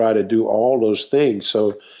like to try to do all those things.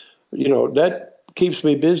 So, that keeps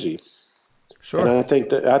me busy. Sure. And I think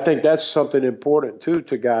that's something important too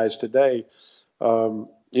to guys today. Don't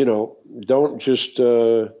just,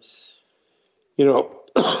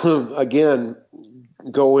 again,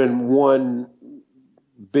 go in one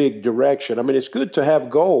big direction. I mean, it's good to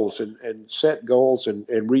have goals and set goals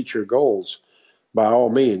and reach your goals by all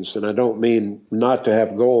means. And I don't mean not to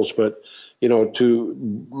have goals, but to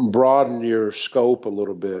broaden your scope a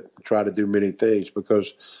little bit, try to do many things,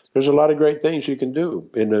 because there's a lot of great things you can do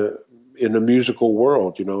in the musical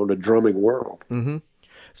world, the drumming world. Mm-hmm.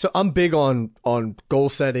 So I'm big on goal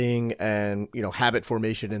setting and, habit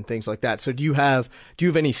formation and things like that. So do you have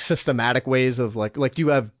any systematic ways of like do you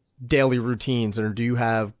have daily routines, or do you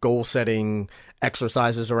have goal setting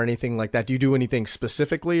exercises or anything like that? Do you do anything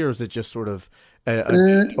specifically, or is it just sort of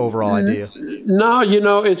an overall idea? No,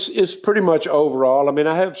 it's pretty much overall. I mean,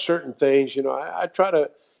 I have certain things, I try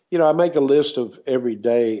to, I make a list of every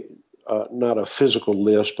day, not a physical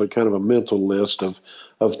list, but kind of a mental list of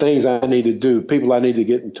things I need to do, people I need to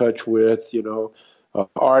get in touch with,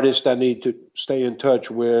 artists I need to stay in touch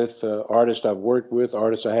with, artists I've worked with,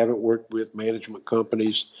 artists I haven't worked with, management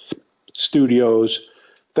companies, studios,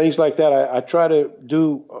 things like that. I try to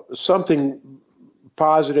do something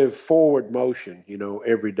positive forward motion,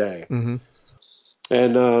 every day. Mm-hmm.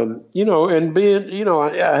 And, and being,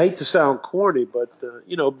 I hate to sound corny, but,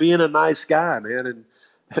 being a nice guy, man, and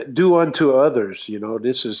do unto others,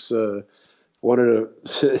 this is one of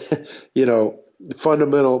the,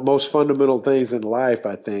 most fundamental things in life,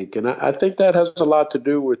 I think. And I think that has a lot to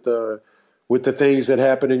do with the things that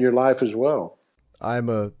happen in your life as well. I'm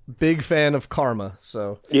a big fan of karma.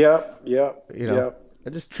 So yeah. I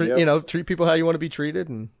just treat people how you want to be treated,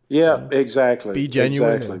 and exactly. Be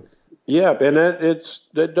genuine. Exactly. And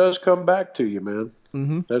that does come back to you, man.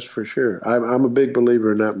 Mm-hmm. That's for sure. I'm a big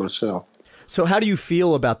believer in that myself. So how do you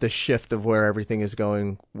feel about the shift of where everything is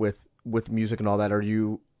going with with music and all that, are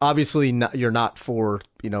you obviously not, you're not for,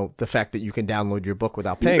 the fact that you can download your book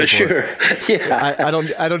without paying for Sure. it. Yeah. I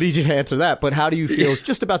don't need you to answer that, but how do you feel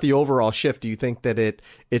just about the overall shift? Do you think that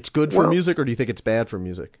it's good for music, or do you think it's bad for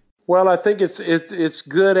music? Well, I think it's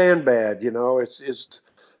good and bad. It's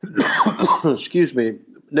excuse me,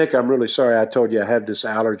 Nick. I'm really sorry. I told you I had this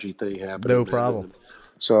allergy thing happening. No problem.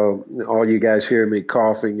 So all you guys hear me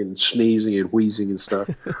coughing and sneezing and wheezing and stuff.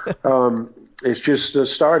 It's just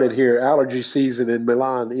started here, allergy season in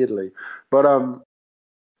Milan, Italy. But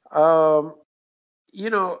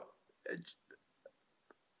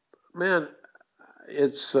man,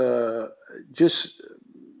 it's just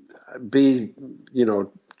be,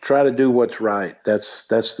 try to do what's right. That's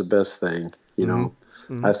the best thing,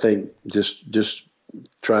 Mm-hmm. I think just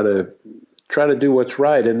try to do what's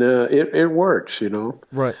right, and it works,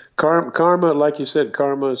 Right. Karma, like you said,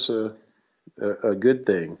 karma is a good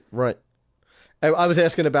thing. Right. I was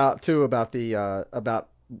asking about the about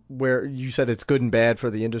where you said it's good and bad for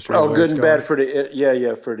the industry. Oh, good and bad for the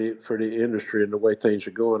industry and the way things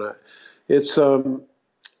are going. It's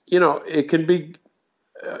it can be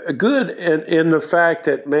good in the fact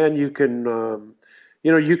that, man, you can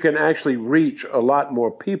you can actually reach a lot more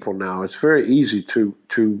people now. It's very easy to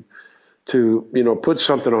put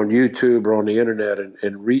something on YouTube or on the internet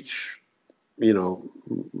and reach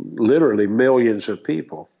literally millions of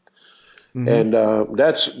people. Mm-hmm. And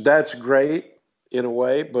that's great in a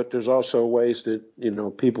way, but there's also ways that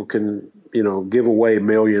people can give away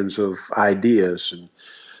millions of ideas and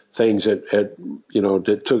things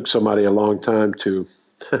that took somebody a long time to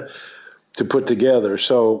to put together.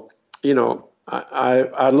 So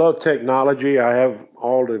I love technology. I have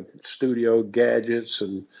all the studio gadgets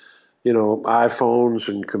and iPhones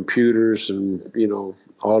and computers and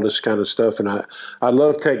all this kind of stuff, and I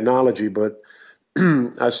love technology, but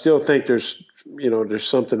I still think there's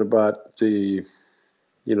something about the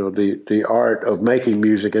art of making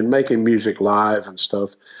music and making music live and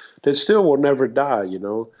stuff that still will never die.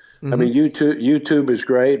 Mm-hmm. I mean, YouTube is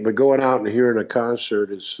great, but going out and hearing a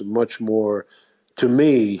concert is much more, to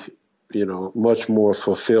me, much more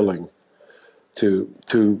fulfilling to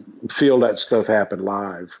feel that stuff happen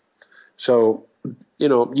live. So,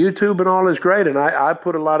 YouTube and all is great, and I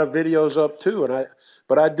put a lot of videos up too,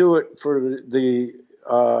 but I do it for the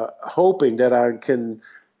hoping that I can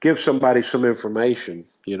give somebody some information.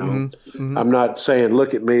 Mm-hmm. Mm-hmm. I'm not saying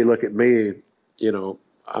look at me.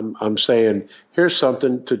 I'm saying here's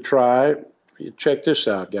something to try. Check this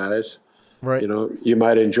out, guys. Right. You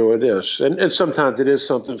might enjoy this, and sometimes it is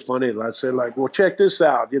something funny. I say well, check this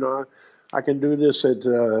out. I can do this at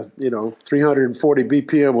 340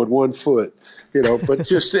 BPM with 1 foot. But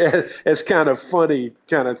just as kind of funny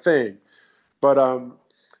kind of thing. But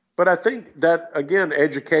I think that, again,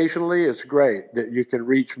 educationally, it's great that you can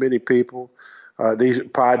reach many people. These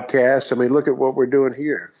podcasts, I mean, look at what we're doing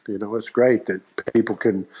here. It's great that people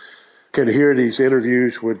can hear these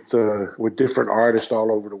interviews with different artists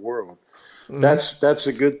all over the world. Mm-hmm. That's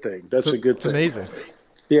a good thing. That's a good thing. It's amazing.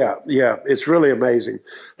 Yeah, it's really amazing.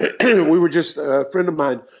 We were just a friend of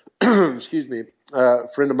mine. Excuse me. A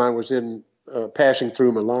friend of mine was passing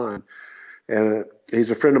through Milan, and he's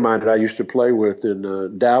a friend of mine that I used to play with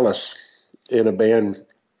in Dallas in a band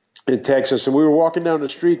in Texas. And we were walking down the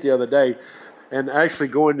street the other day, and actually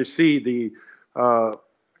going to see the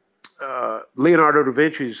Leonardo da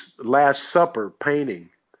Vinci's Last Supper painting.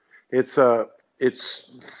 It's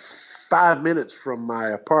 5 minutes from my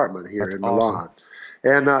apartment here in Milan. Awesome.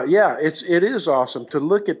 And it is awesome to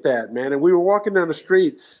look at that, man. And we were walking down the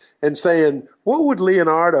street and saying, what would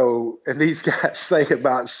Leonardo and these guys say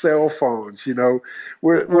about cell phones?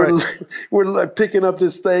 We're picking up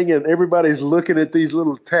this thing and everybody's looking at these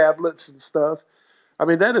little tablets and stuff. I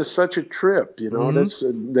mean, that is such a trip, Mm-hmm. That's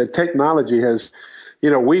the technology has,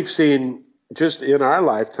 we've seen just in our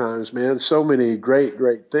lifetimes, man, so many great,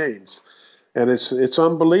 great things. And it's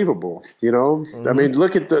unbelievable, Mm-hmm. I mean,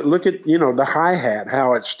 look at the hi-hat,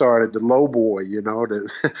 how it started, the low boy,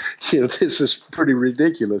 this is pretty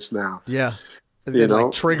ridiculous now. Yeah.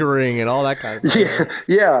 Like triggering and all that kind of stuff.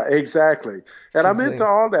 Yeah, exactly. And I'm into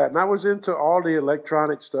all that. And I was into all the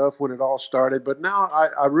electronic stuff when it all started. But now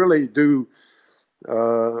I really do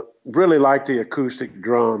really like the acoustic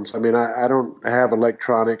drums. I mean, I don't have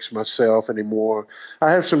electronics myself anymore.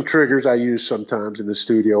 I have some triggers I use sometimes in the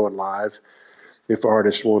studio and live if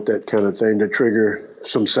artists want that kind of thing to trigger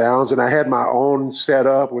some sounds. And I had my own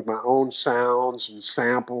setup with my own sounds and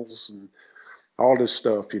samples and all this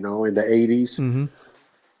stuff, in the 80s. Mm-hmm.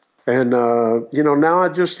 And, now I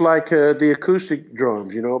just like the acoustic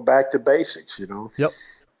drums, back to basics, Yep.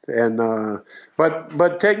 And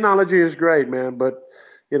but technology is great, man. But,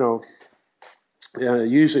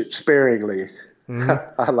 use it sparingly.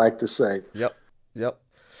 I like to say. Yep.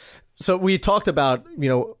 So we talked about,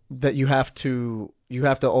 that you have to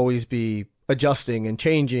always be adjusting and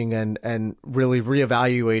changing and really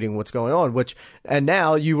reevaluating what's going on, and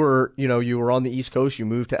now you were on the East Coast, you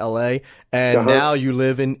moved to LA, and now you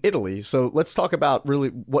live in Italy. So let's talk about really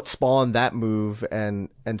what spawned that move and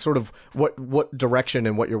sort of what direction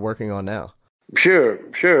and what you're working on now. Sure.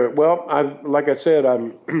 Well, like I said,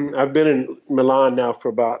 I've been in Milan now for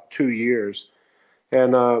about 2 years.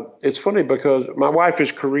 And it's funny because my wife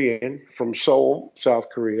is Korean, from Seoul, South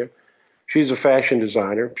Korea. She's a fashion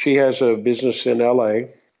designer. She has a business in L.A.,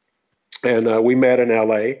 and we met in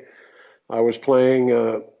L.A. I was playing,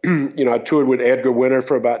 I toured with Edgar Winter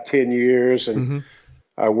for about 10 years, and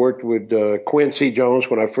I worked with Quincy Jones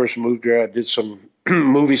when I first moved there. I did some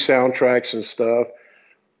movie soundtracks and stuff.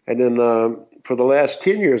 And then for the last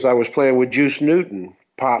 10 years, I was playing with Juice Newton,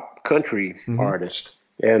 pop country artist.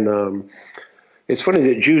 And it's funny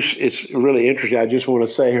that Juice, it's really interesting. I just want to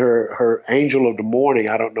say her Angel of the Morning,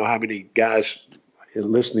 I don't know how many guys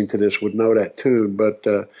listening to this would know that tune, but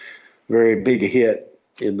very big hit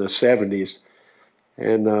in the 70s.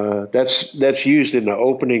 And that's used in the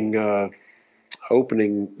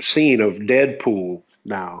opening scene of Deadpool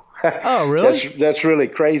now. Oh, really? That's really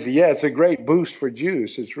crazy. Yeah, it's a great boost for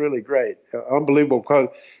Juice. It's really great. Unbelievable, because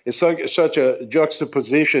it's such a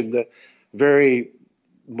juxtaposition, that very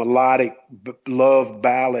melodic love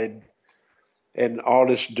ballad and all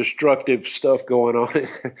this destructive stuff going on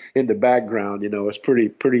in the background. It's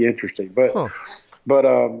pretty interesting. But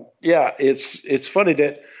it's funny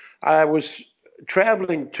that I was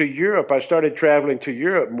traveling to Europe. I started traveling to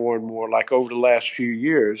Europe more and more, like over the last few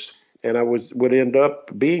years, and I would end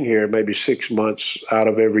up being here maybe 6 months out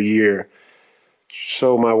of every year.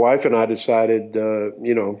 So my wife and I decided,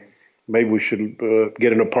 maybe we should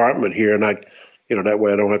get an apartment here, and that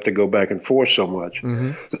way I don't have to go back and forth so much.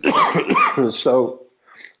 So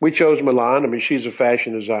we chose Milan. I mean, she's a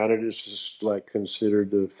fashion designer. This is like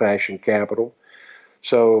considered the fashion capital.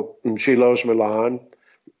 So she loves Milan.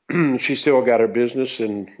 She still got her business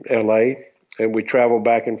in LA, and we travel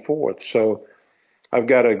back and forth. So I've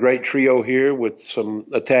got a great trio here with some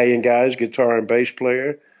Italian guys, guitar and bass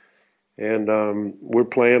player. And we're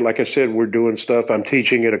playing, like I said, we're doing stuff. I'm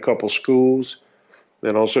teaching at a couple schools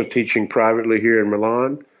and also teaching privately here in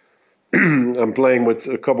Milan. I'm playing with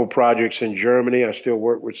a couple projects in Germany. I still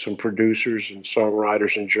work with some producers and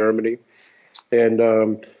songwriters in Germany.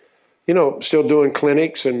 And, still doing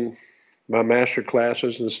clinics and my master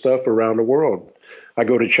classes and stuff around the world. I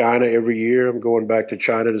go to China every year. I'm going back to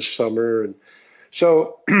China this summer. And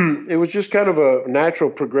so it was just kind of a natural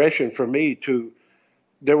progression for me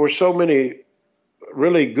there were so many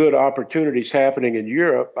really good opportunities happening in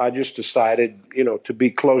Europe. I just decided, to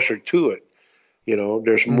be closer to it.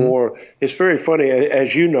 There's more. It's very funny,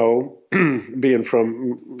 as you know, being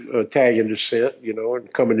from Italian descent,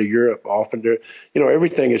 and coming to Europe often,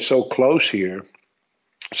 everything is so close here.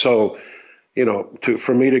 So,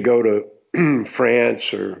 for me to go to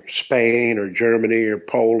France or Spain or Germany or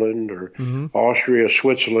Poland or Austria,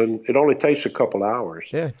 Switzerland, it only takes a couple hours.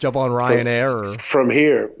 Yeah, jump on Ryanair. From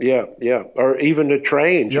here, yeah. Or even the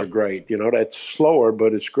trains are great. That's slower,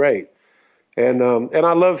 but it's great. And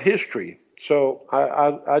I love history. So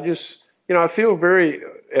I just, I feel very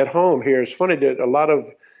at home here. It's funny that a lot of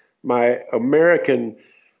my American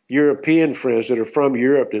European friends that are from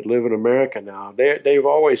Europe that live in America now, they've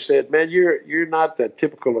always said, man, you're not the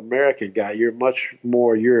typical American guy. You're much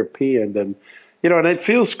more European than, and it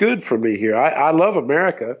feels good for me here. I love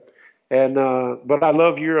America, and but I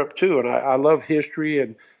love Europe too, and I love history,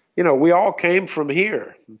 and we all came from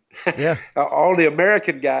here. Yeah, all the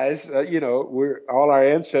American guys, all our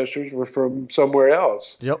ancestors were from somewhere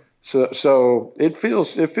else. Yep. So it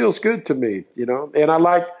feels good to me, and I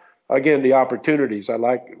like. Again, the opportunities. I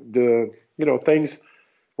like things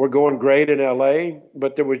were going great in LA,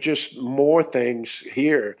 but there were just more things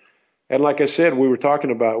here. And like I said, we were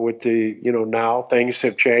talking about with the, now things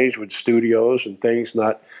have changed with studios and things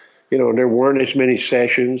not, there weren't as many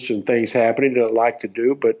sessions and things happening that I like to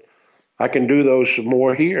do, but I can do those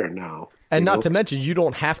more here now. And not to mention, you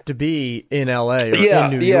don't have to be in LA or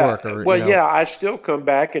in New York. I still come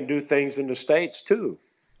back and do things in the States too.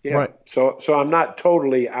 Yeah. Right. So I'm not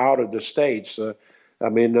totally out of the States. And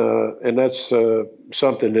that's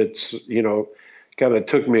something that's, kind of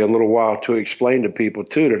took me a little while to explain to people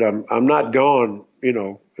too, that I'm not gone,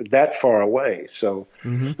 that far away. So,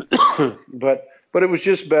 but it was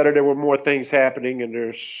just better. There were more things happening, and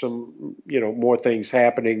there's some, more things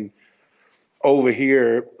happening over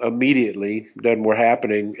here immediately than were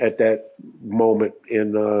happening at that moment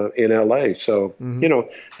in LA. So, and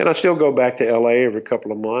I still go back to LA every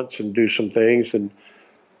couple of months and do some things. And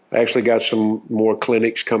I actually got some more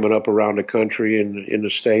clinics coming up around the country and in the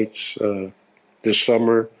States this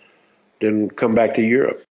summer, then come back to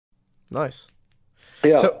Europe. Nice.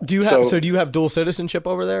 Yeah. So do you have dual citizenship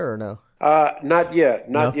over there or no? Not yet.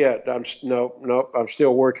 Not yet. I'm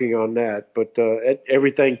still working on that. But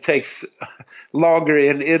everything takes longer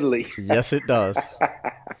in Italy. Yes, it does.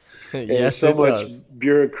 Yes, so much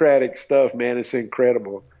bureaucratic stuff, man. It's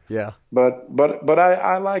incredible. Yeah. But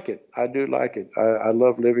I like it. I do like it. I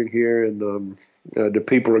love living here, and the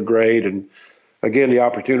people are great, and again, the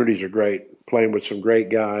opportunities are great. Playing with some great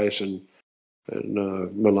guys, and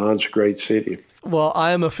Milan's a great city. Well,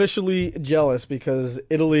 I am officially jealous because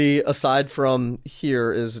Italy, aside from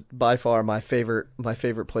here, is by far my favorite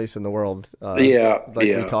place in the world.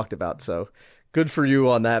 We talked about. So good for you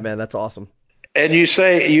on that, man. That's awesome. And you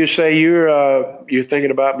say you're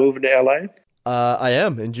thinking about moving to LA? I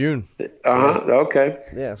am in June. Okay.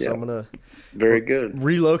 Yeah. So I'm gonna. Very good.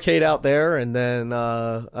 Relocate out there, and then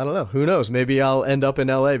I don't know. Who knows? Maybe I'll end up in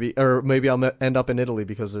LA, or maybe I'll end up in Italy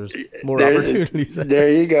because there's more opportunities. There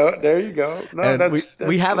you go. No,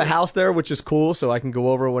 we have a house there, which is cool, so I can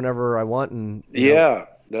go over whenever I want. And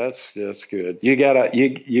that's good. You gotta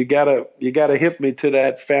hit me to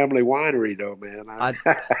that family winery, though, man.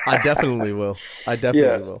 I definitely will.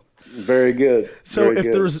 Will. Very good. So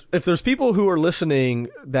if there's people who are listening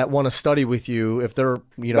that want to study with you, if they're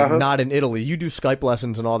not in Italy, you do Skype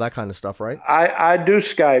lessons and all that kind of stuff, right? I do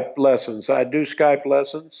Skype lessons.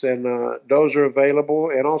 And those are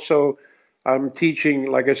available. And also, I'm teaching,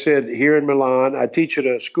 like I said, here in Milan. I teach at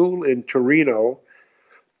a school in Torino.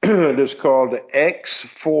 It's called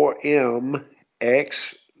X4M,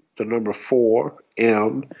 X, the number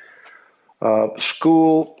 4M,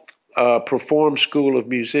 school. Perform School of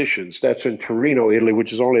Musicians. That's in Torino, Italy,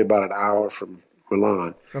 which is only about an hour from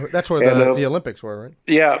Milan. That's where the Olympics were, right?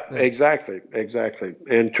 Yeah, exactly.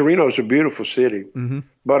 And Torino's a beautiful city. Mm-hmm.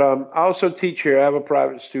 But I also teach here. I have a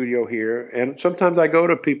private studio here, and sometimes I go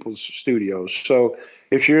to people's studios. So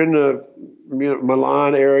if you're in the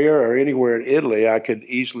Milan area or anywhere in Italy, I could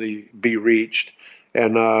easily be reached.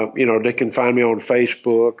 And, they can find me on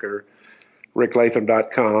Facebook or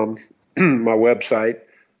ricklatham.com, my website.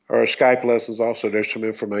 Or Skype lessons also. There's some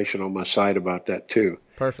information on my site about that too.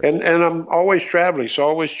 Perfect. And I'm always traveling, so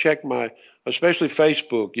always check especially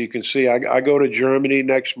Facebook. You can see I go to Germany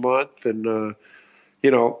next month, and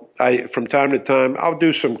I from time to time I'll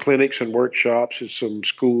do some clinics and workshops at some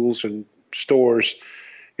schools and stores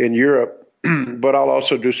in Europe, but I'll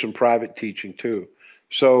also do some private teaching too.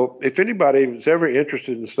 So if anybody is ever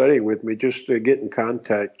interested in studying with me, just get in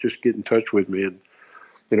contact, just get in touch with me, and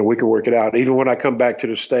we can work it out. Even when I come back to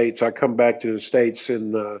the States,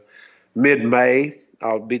 in mid-May.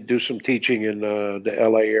 I'll do some teaching in the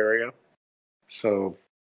LA area. So,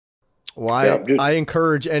 I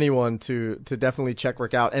encourage anyone to definitely check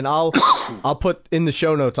Rick out, and I'll put in the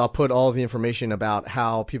show notes. I'll put all the information about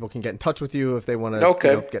how people can get in touch with you if they want to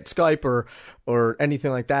get Skype or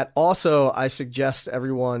anything like that. Also, I suggest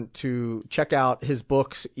everyone to check out his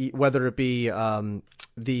books, whether it be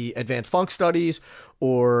the Advanced Funk Studies,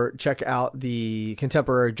 or check out the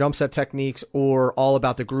Contemporary Drum Set Techniques, or All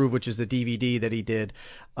About the Groove, which is the DVD that he did.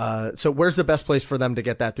 So where's the best place for them to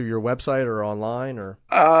get that? Through your website or online? Or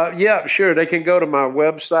yeah, sure. They can go to my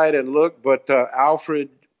website and look, but Alfred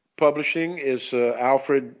Publishing is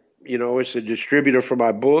Alfred, it's a distributor for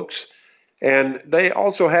my books. And they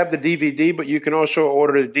also have the DVD, but you can also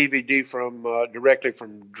order the DVD from directly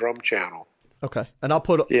from Drum Channel. Okay. And I'll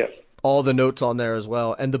put all the notes on there as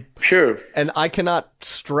well. And Sure. And I cannot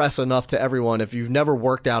stress enough to everyone, if you've never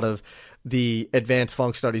worked out of the Advanced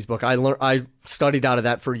Funk Studies book, I studied out of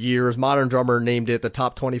that for years. Modern Drummer named it the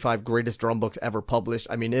top 25 greatest drum books ever published.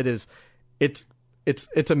 I mean, it's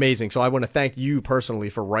amazing. So I want to thank you personally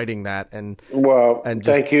for writing that.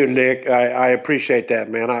 Thank you, Nick. I appreciate that,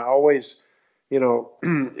 man. I always,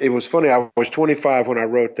 it was funny. I was 25 when I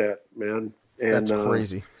wrote that, man. And, that's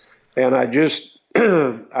crazy. And I just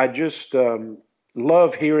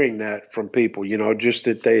love hearing that from people, just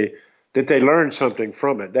that they learned something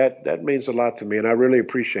from it. That means a lot to me, and I really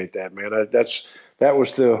appreciate that, man. That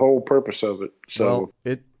was the whole purpose of it. So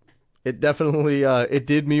it definitely it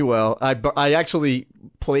did me well. I actually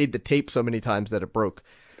played the tape so many times that it broke.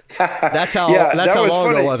 That's how how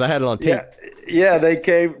long ago it was. I had it on tape. Yeah, they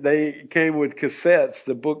came with cassettes.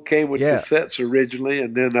 The book came with cassettes originally,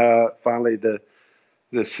 and then finally the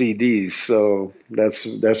the CDs. So that's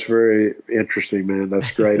very interesting, man.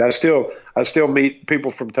 That's great. I still meet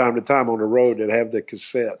people from time to time on the road that have the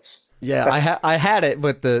cassettes. Yeah, I had it,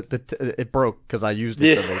 but it broke because I used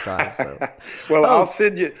it so many times. So. Well, I'll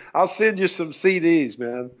send you some CDs,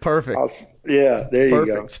 man. Perfect. There you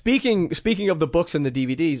go. Speaking of the books and the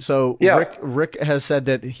DVDs, so Rick has said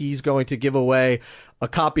that he's going to give away a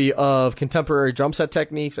copy of Contemporary Drum Set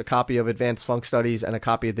Techniques, a copy of Advanced Funk Studies, and a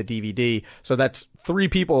copy of the DVD. So that's 3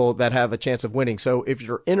 people that have a chance of winning. So if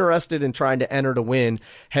you're interested in trying to enter to win,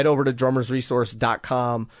 head over to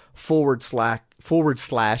drummersresource.com /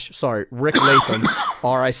 Rick Latham,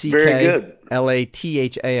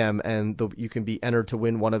 RICKLATHAM, and you can be entered to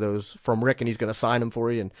win one of those from Rick, and he's going to sign them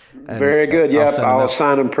for you. And very good. Yeah, I'll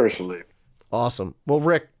sign them personally. Awesome. Well,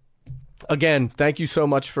 Rick, again, thank you so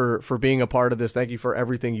much for being a part of this. Thank you for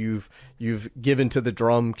everything you've given to the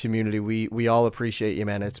drum community. We all appreciate you,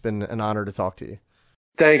 man. It's been an honor to talk to you.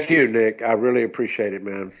 Thank you, Nick. I really appreciate it,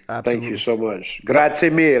 man. Absolutely. Thank you so much. Grazie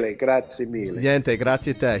mille. Grazie mille. Niente,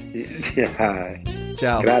 grazie a te. Yeah.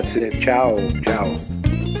 Ciao. Grazie. Ciao. Ciao.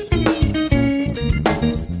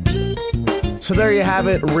 So there you have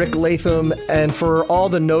it, Rick Latham. And for all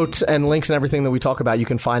the notes and links and everything that we talk about, you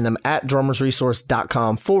can find them at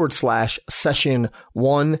drummersresource.com / session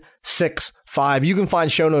 165. You can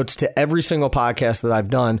find show notes to every single podcast that I've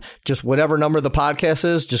done. Just whatever number the podcast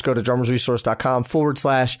is, just go to drummersresource.com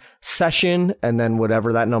 / session, and then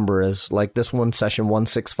whatever that number is, like this one, session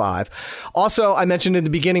 165. Also, I mentioned in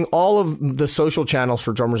the beginning, all of the social channels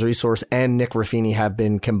for Drummers Resource and Nick Ruffini have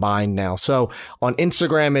been combined now. So on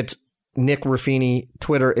Instagram, it's Nick Ruffini.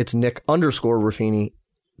 Twitter, it's Nick_Ruffini.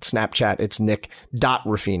 Snapchat, it's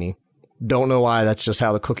Nick.Ruffini. Don't know why. That's just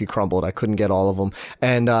how the cookie crumbled. I couldn't get all of them.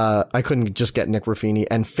 And I couldn't just get Nick Ruffini.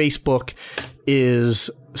 And Facebook is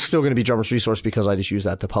still going to be Drummers Resource because I just use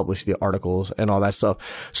that to publish the articles and all that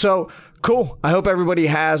stuff. So cool. I hope everybody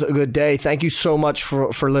has a good day. Thank you so much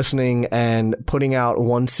for listening, and putting out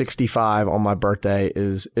 165 on my birthday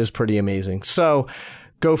is pretty amazing. So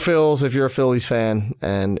go Phils if you're a Phillies fan,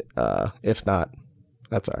 and if not,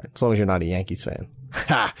 that's all right. As long as you're not a Yankees fan.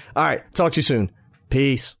 All right. Talk to you soon.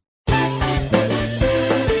 Peace.